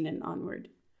 2017 and onward?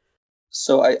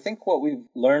 So I think what we've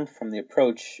learned from the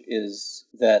approach is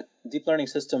that deep learning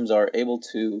systems are able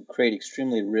to create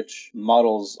extremely rich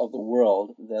models of the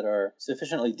world that are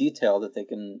sufficiently detailed that they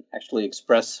can actually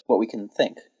express what we can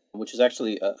think, which is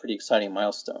actually a pretty exciting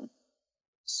milestone.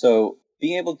 So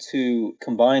being able to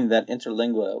combine that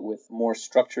interlingua with more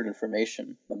structured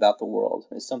information about the world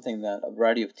is something that a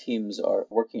variety of teams are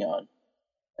working on.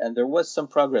 And there was some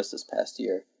progress this past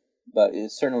year, but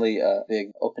it's certainly a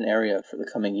big open area for the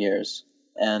coming years.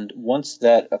 And once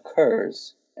that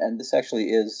occurs, and this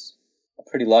actually is a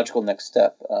pretty logical next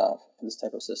step for this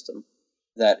type of system,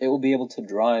 that it will be able to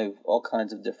drive all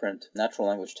kinds of different natural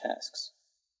language tasks.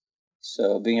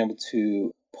 So being able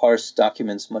to parse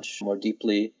documents much more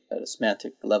deeply at a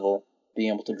semantic level,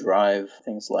 being able to drive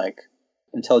things like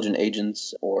intelligent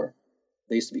agents, or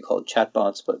they used to be called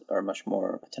chatbots, but are much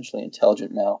more potentially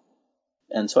intelligent now.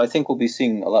 And so I think we'll be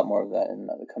seeing a lot more of that in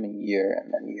the coming year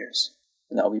and many years.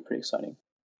 And that will be pretty exciting.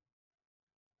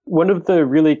 One of the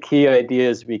really key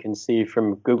ideas we can see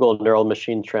from Google Neural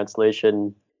Machine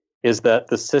Translation is that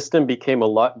the system became a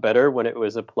lot better when it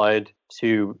was applied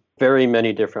to very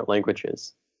many different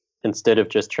languages, instead of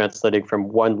just translating from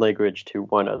one language to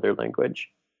one other language.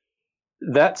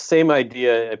 That same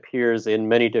idea appears in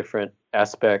many different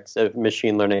aspects of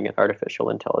machine learning and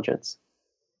artificial intelligence.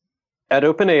 At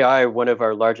OpenAI, one of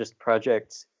our largest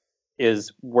projects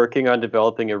is working on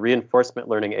developing a reinforcement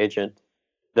learning agent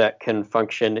that can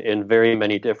function in very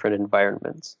many different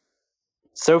environments.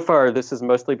 So far, this has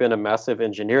mostly been a massive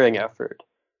engineering effort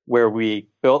where we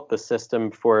built the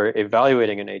system for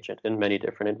evaluating an agent in many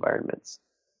different environments.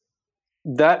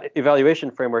 That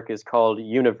evaluation framework is called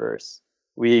Universe,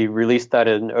 We released that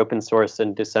in open source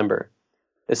in December.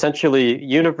 Essentially,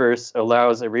 Universe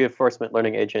allows a reinforcement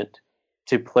learning agent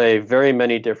to play very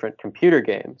many different computer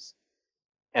games.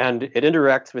 And it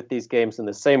interacts with these games in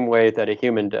the same way that a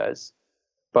human does,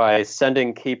 by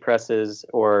sending key presses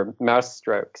or mouse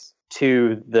strokes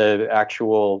to the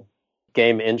actual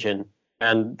game engine.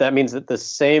 And that means that the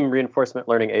same reinforcement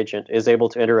learning agent is able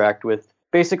to interact with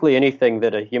basically anything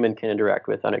that a human can interact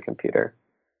with on a computer.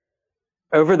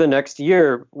 Over the next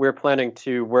year, we're planning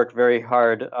to work very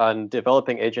hard on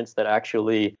developing agents that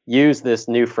actually use this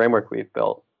new framework we've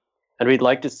built. And we'd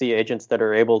like to see agents that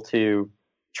are able to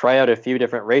try out a few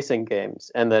different racing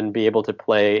games and then be able to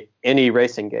play any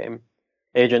racing game.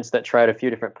 Agents that try out a few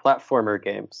different platformer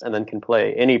games and then can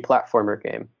play any platformer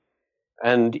game.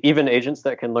 And even agents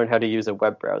that can learn how to use a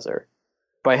web browser.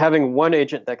 By having one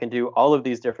agent that can do all of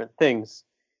these different things,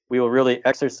 we will really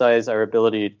exercise our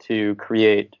ability to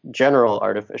create general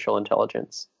artificial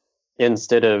intelligence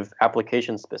instead of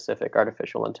application-specific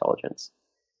artificial intelligence.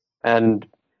 And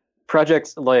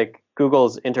projects like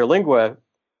Google's Interlingua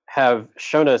have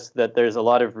shown us that there's a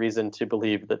lot of reason to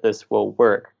believe that this will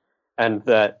work, and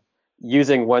that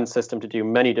using one system to do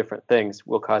many different things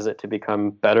will cause it to become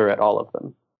better at all of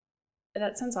them.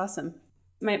 That sounds awesome.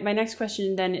 My next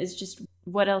question then is just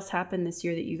what else happened this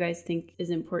year that you guys think is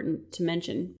important to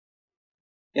mention?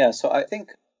 Yeah, so I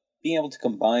think being able to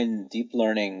combine deep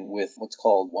learning with what's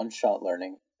called one-shot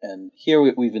learning, and here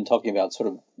we've been talking about sort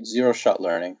of zero-shot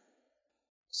learning.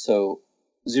 So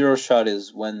zero-shot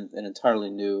is when an entirely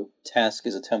new task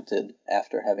is attempted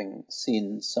after having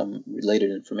seen some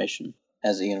related information,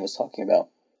 as Ian was talking about.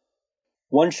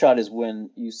 One-shot is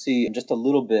when you see just a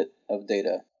little bit of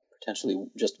data, potentially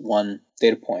just one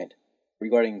data point,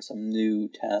 regarding some new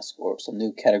task or some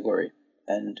new category,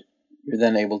 and you're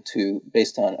then able to,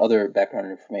 based on other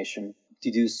background information,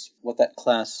 deduce what that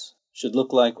class should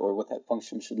look like or what that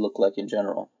function should look like in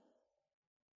general.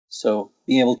 So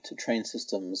being able to train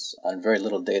systems on very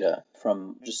little data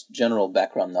from just general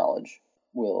background knowledge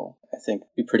will, I think,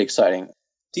 be pretty exciting.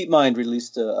 DeepMind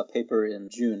released a paper in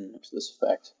June to this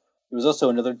effect. There was also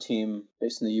another team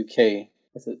based in the UK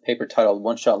with a paper titled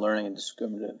One-Shot Learning and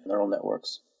Discriminative Neural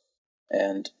Networks.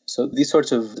 And so these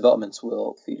sorts of developments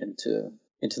will feed into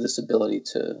this ability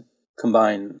to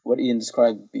combine what Ian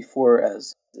described before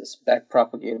as this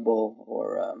backpropagatable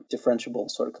or differentiable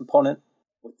sort of component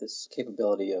with this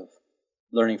capability of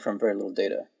learning from very little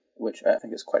data, which I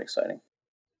think is quite exciting.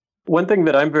 One thing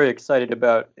that I'm very excited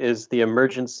about is the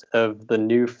emergence of the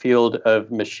new field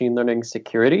of machine learning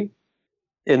security.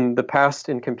 In the past,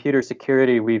 in computer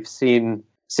security, we've seen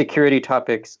security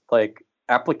topics like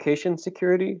application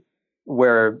security,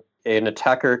 where an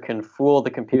attacker can fool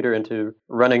the computer into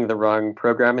running the wrong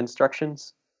program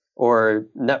instructions, or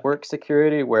network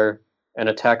security, where an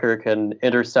attacker can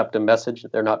intercept a message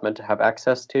that they're not meant to have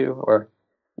access to, or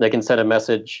they can send a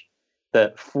message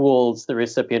that fools the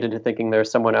recipient into thinking they're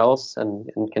someone else and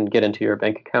can get into your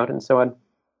bank account and so on.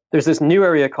 There's this new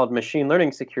area called machine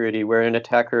learning security, where an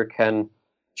attacker can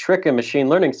trick a machine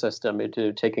learning system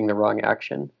into taking the wrong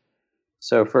action.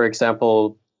 So, for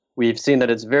example, we've seen that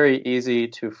it's very easy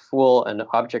to fool an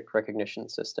object recognition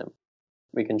system.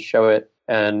 We can show it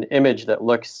an image that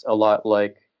looks a lot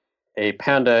like a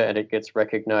panda, and it gets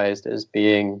recognized as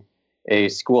being a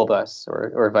school bus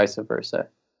or vice versa.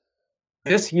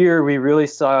 This year, we really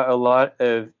saw a lot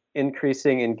of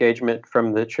increasing engagement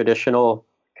from the traditional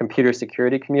computer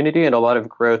security community and a lot of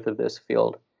growth of this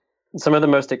field. Some of the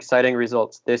most exciting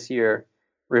results this year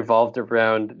revolved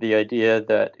around the idea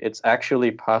that it's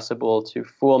actually possible to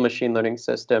fool machine learning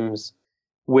systems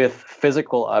with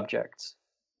physical objects.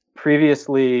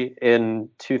 Previously, in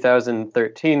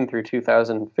 2013 through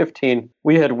 2015,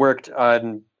 we had worked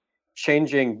on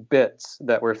changing bits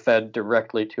that were fed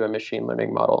directly to a machine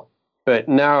learning model. But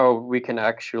now we can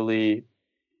actually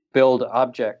build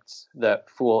objects that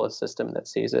fool a system that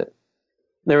sees it.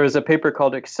 There was a paper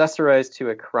called Accessorized to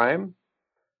a Crime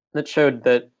that showed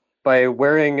that by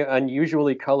wearing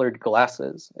unusually colored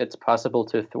glasses, it's possible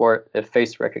to thwart a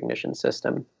face recognition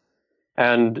system.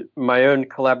 And my own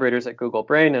collaborators at Google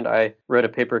Brain and I wrote a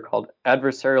paper called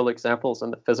Adversarial Examples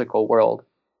in the Physical World,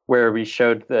 where we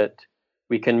showed that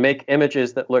we can make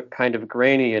images that look kind of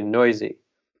grainy and noisy,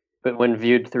 but when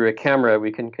viewed through a camera,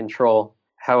 we can control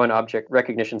how an object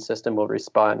recognition system will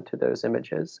respond to those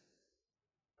images.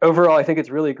 Overall, I think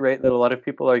it's really great that a lot of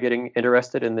people are getting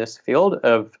interested in this field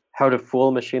of how to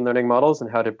fool machine learning models and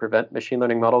how to prevent machine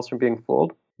learning models from being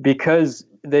fooled, because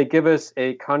they give us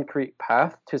a concrete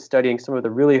path to studying some of the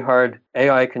really hard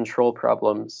AI control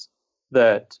problems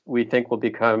that we think will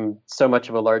become so much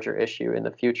of a larger issue in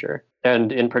the future.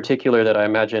 And in particular, that I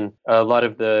imagine a lot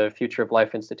of the Future of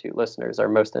Life Institute listeners are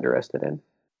most interested in.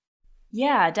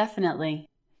 Yeah, definitely.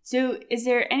 So is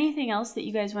there anything else that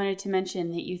you guys wanted to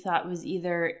mention that you thought was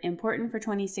either important for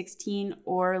 2016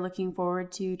 or looking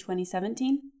forward to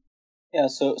 2017? Yeah,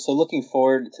 so looking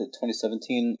forward to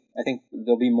 2017, I think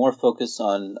there'll be more focus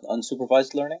on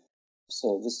unsupervised learning.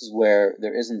 So this is where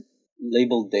there isn't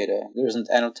labeled data, there isn't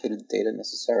annotated data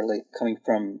necessarily coming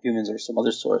from humans or some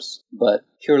other source, but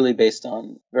purely based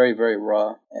on very, very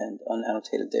raw and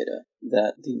unannotated data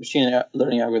that the machine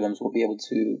learning algorithms will be able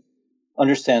to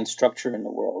understand structure in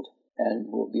the world, and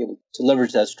we'll be able to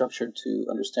leverage that structure to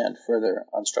understand further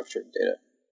unstructured data.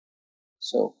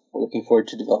 So we're looking forward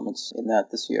to developments in that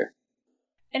this year.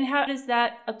 And how does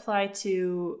that apply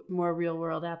to more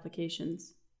real-world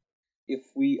applications? If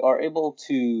we are able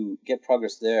to get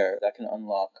progress there, that can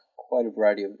unlock quite a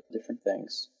variety of different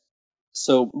things.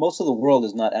 So most of the world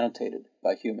is not annotated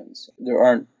by humans. There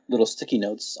aren't little sticky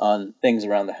notes on things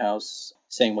around the house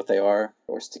saying what they are,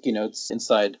 or sticky notes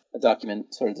inside a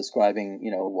document sort of describing,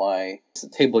 why it's the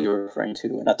table you're referring to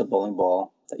and not the bowling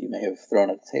ball that you may have thrown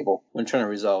at the table when trying to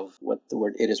resolve what the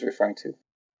word it is referring to.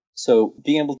 So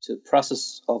being able to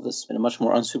process all this in a much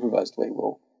more unsupervised way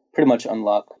will pretty much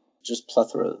unlock just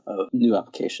plethora of new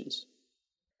applications.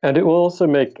 And it will also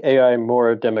make AI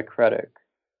more democratic.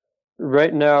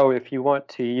 Right now, if you want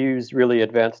to use really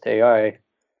advanced AI,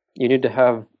 you need to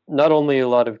have not only a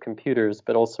lot of computers,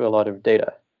 but also a lot of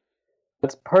data.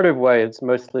 That's part of why it's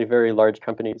mostly very large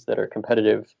companies that are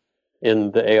competitive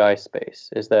in the AI space,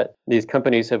 is that these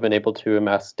companies have been able to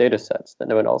amass data sets that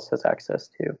no one else has access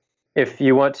to. If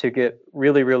you want to get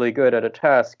really, really good at a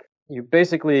task, you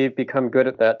basically become good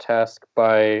at that task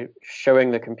by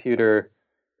showing the computer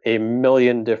a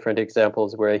million different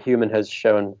examples where a human has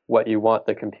shown what you want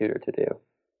the computer to do.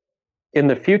 In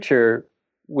the future,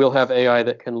 we'll have AI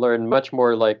that can learn much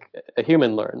more like a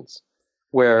human learns,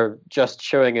 where just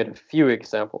showing it a few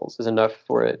examples is enough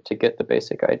for it to get the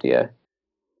basic idea.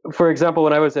 For example,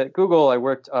 when I was at Google, I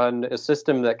worked on a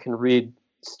system that can read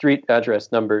street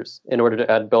address numbers in order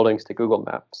to add buildings to Google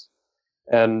Maps.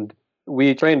 And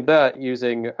we trained that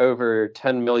using over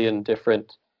 10 million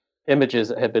different images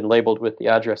that had been labeled with the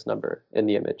address number in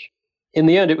the image. In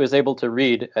the end, it was able to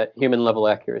read at human level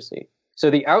accuracy. So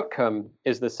the outcome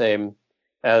is the same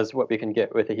as what we can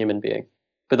get with a human being.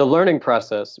 But the learning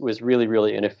process was really,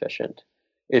 really inefficient.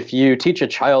 If you teach a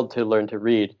child to learn to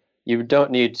read, you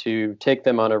don't need to take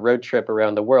them on a road trip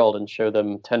around the world and show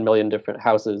them 10 million different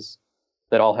houses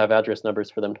that all have address numbers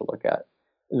for them to look at.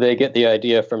 They get the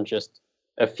idea from just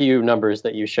a few numbers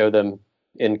that you show them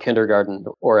in kindergarten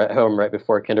or at home right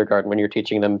before kindergarten when you're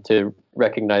teaching them to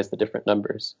recognize the different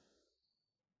numbers.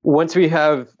 Once we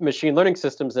have machine learning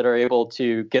systems that are able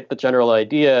to get the general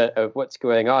idea of what's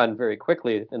going on very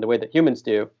quickly in the way that humans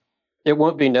do, it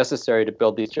won't be necessary to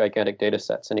build these gigantic data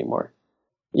sets anymore.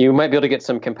 You might be able to get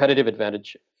some competitive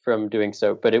advantage from doing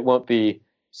so, but it won't be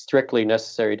strictly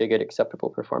necessary to get acceptable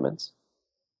performance.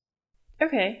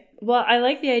 Okay. Well, I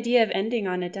like the idea of ending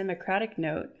on a democratic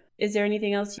note. Is there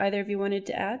anything else either of you wanted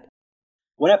to add?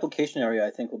 One application area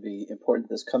I think will be important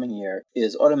this coming year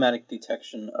is automatic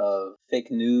detection of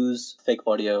fake news, fake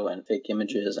audio, and fake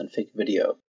images and fake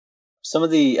video. Some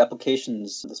of the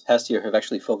applications this past year have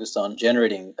actually focused on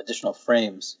generating additional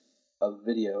frames of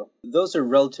video. Those are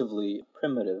relatively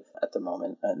primitive at the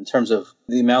moment in terms of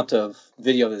the amount of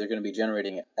video that they're going to be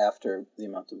generating after the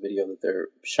amount of video that they're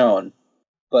shown.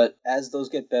 But as those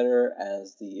get better,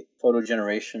 as the photo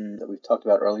generation that we've talked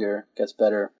about earlier gets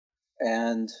better,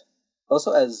 and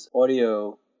also as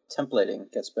audio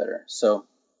templating gets better. So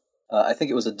I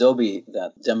think it was Adobe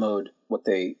that demoed what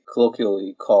they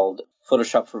colloquially called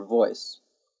Photoshop for Voice,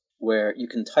 where you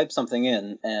can type something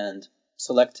in and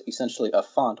select essentially a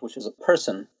font, which is a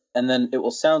person, and then it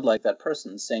will sound like that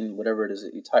person saying whatever it is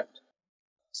that you typed.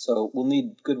 So we'll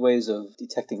need good ways of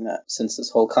detecting that, since this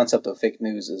whole concept of fake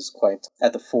news is quite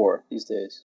at the fore these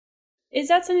days. Is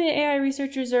that something that AI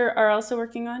researchers are also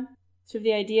working on? Sort of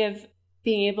the idea of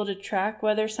being able to track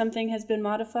whether something has been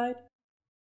modified?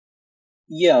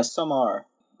 Yeah, some are,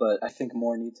 but I think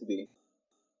more need to be.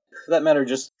 For that matter,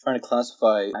 just trying to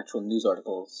classify actual news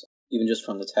articles, even just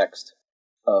from the text,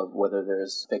 of whether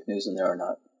there's fake news in there or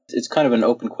not. It's kind of an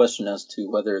open question as to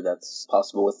whether that's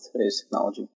possible with today's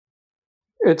technology.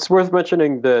 It's worth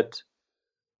mentioning that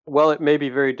while it may be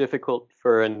very difficult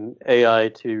for an AI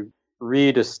to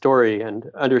read a story and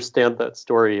understand that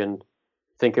story and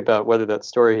think about whether that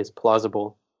story is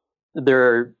plausible, there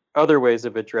are other ways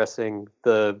of addressing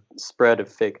the spread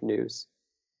of fake news.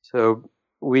 So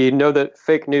We know that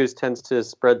fake news tends to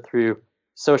spread through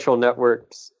social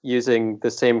networks using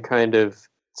the same kind of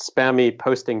spammy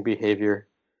posting behavior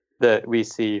that we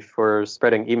see for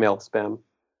spreading email spam.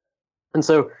 And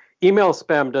so email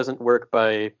spam doesn't work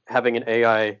by having an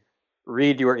AI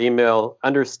read your email,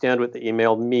 understand what the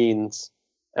email means,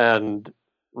 and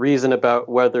reason about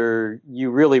whether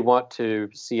you really want to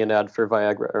see an ad for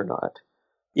Viagra or not.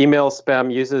 Email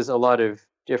spam uses a lot of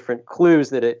different clues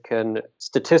that it can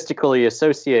statistically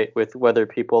associate with whether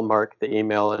people mark the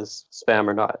email as spam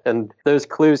or not. And those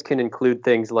clues can include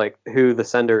things like who the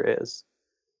sender is.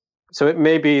 So it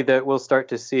may be that we'll start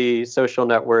to see social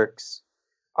networks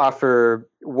offer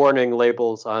warning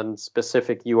labels on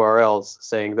specific URLs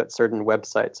saying that certain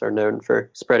websites are known for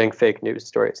spreading fake news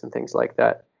stories and things like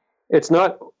that. It's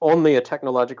not only a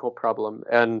technological problem,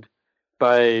 and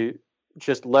by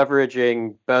just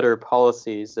leveraging better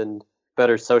policies and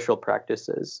better social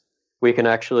practices, we can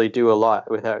actually do a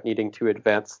lot without needing to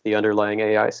advance the underlying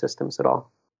AI systems at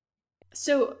all.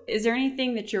 So is there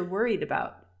anything that you're worried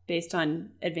about based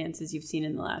on advances you've seen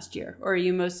in the last year? Or are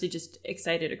you mostly just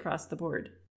excited across the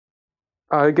board?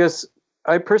 I guess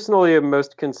I personally am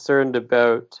most concerned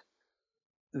about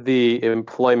the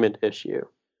employment issue.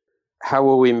 How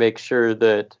will we make sure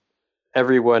that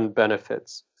everyone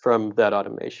benefits from that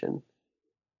automation?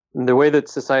 And the way that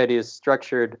society is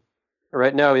structured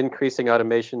right now, increasing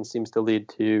automation seems to lead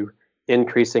to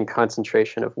increasing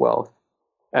concentration of wealth.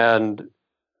 And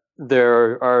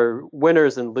there are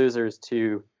winners and losers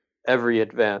to every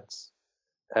advance.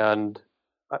 And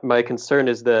my concern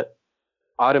is that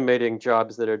automating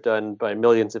jobs that are done by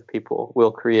millions of people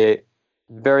will create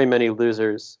very many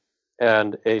losers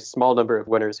and a small number of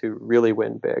winners who really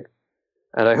win big.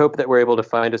 And I hope that we're able to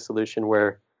find a solution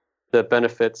where the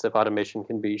benefits of automation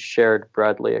can be shared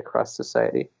broadly across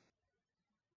society.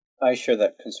 I share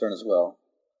that concern as well.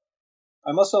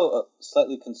 I'm also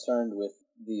slightly concerned with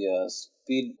the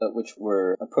speed at which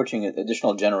we're approaching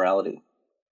additional generality.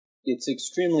 It's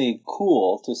extremely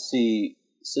cool to see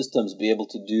systems be able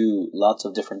to do lots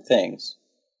of different things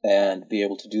and be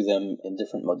able to do them in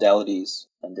different modalities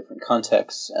and different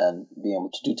contexts and be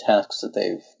able to do tasks that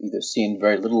they've either seen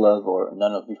very little of or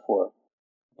none of before.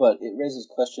 But it raises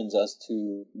questions as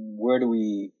to where do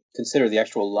we consider the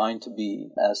actual line to be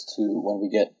as to when we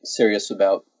get serious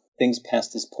about things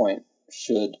past this point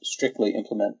should strictly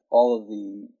implement all of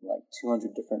the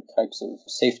 200 different types of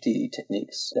safety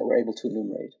techniques that we're able to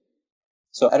enumerate.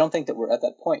 So I don't think that we're at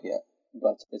that point yet,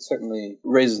 but it certainly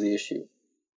raises the issue.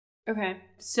 Okay,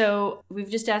 so we've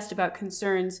just asked about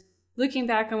concerns. Looking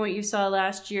back on what you saw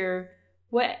last year,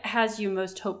 what has you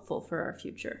most hopeful for our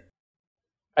future?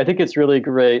 I think it's really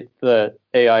great that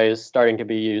AI is starting to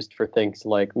be used for things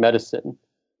like medicine.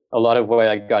 A lot of why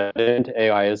I got into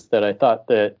AI is that I thought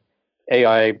that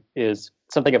AI is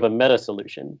something of a meta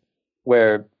solution,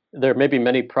 where there may be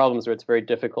many problems where it's very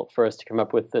difficult for us to come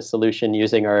up with the solution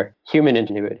using our human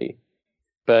ingenuity.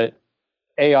 But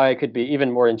AI could be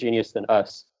even more ingenious than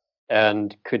us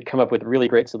and could come up with really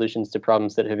great solutions to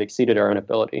problems that have exceeded our own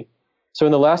ability. So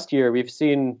in the last year, we've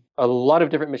seen a lot of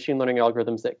different machine learning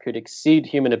algorithms that could exceed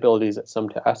human abilities at some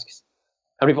tasks.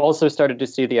 And we've also started to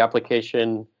see the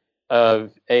application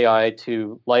of AI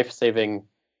to life-saving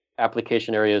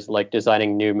application areas like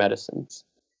designing new medicines.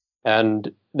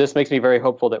 And this makes me very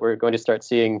hopeful that we're going to start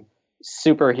seeing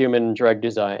superhuman drug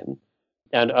design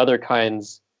and other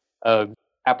kinds of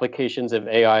applications of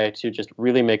AI to just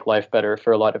really make life better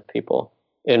for a lot of people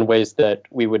in ways that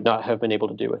we would not have been able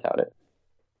to do without it.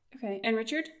 Okay, and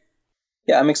Richard?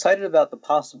 Yeah, I'm excited about the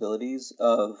possibilities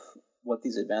of what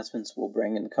these advancements will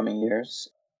bring in the coming years.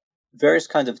 Various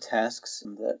kinds of tasks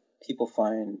that people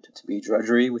find to be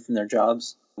drudgery within their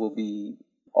jobs will be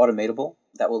automatable.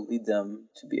 That will lead them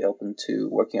to be open to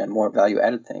working on more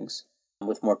value-added things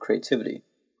with more creativity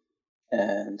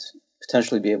and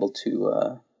potentially be able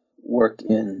to work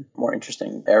in more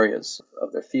interesting areas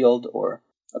of their field or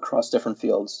across different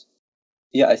fields.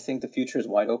 Yeah, I think the future is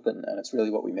wide open, and it's really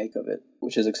what we make of it,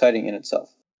 which is exciting in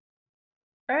itself.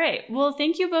 All right. Well,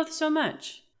 thank you both so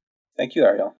much. Thank you,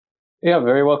 Ariel. Yeah,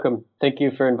 very welcome. Thank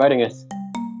you for inviting us.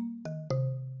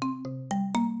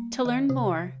 To learn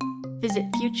more, visit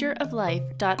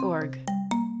futureoflife.org.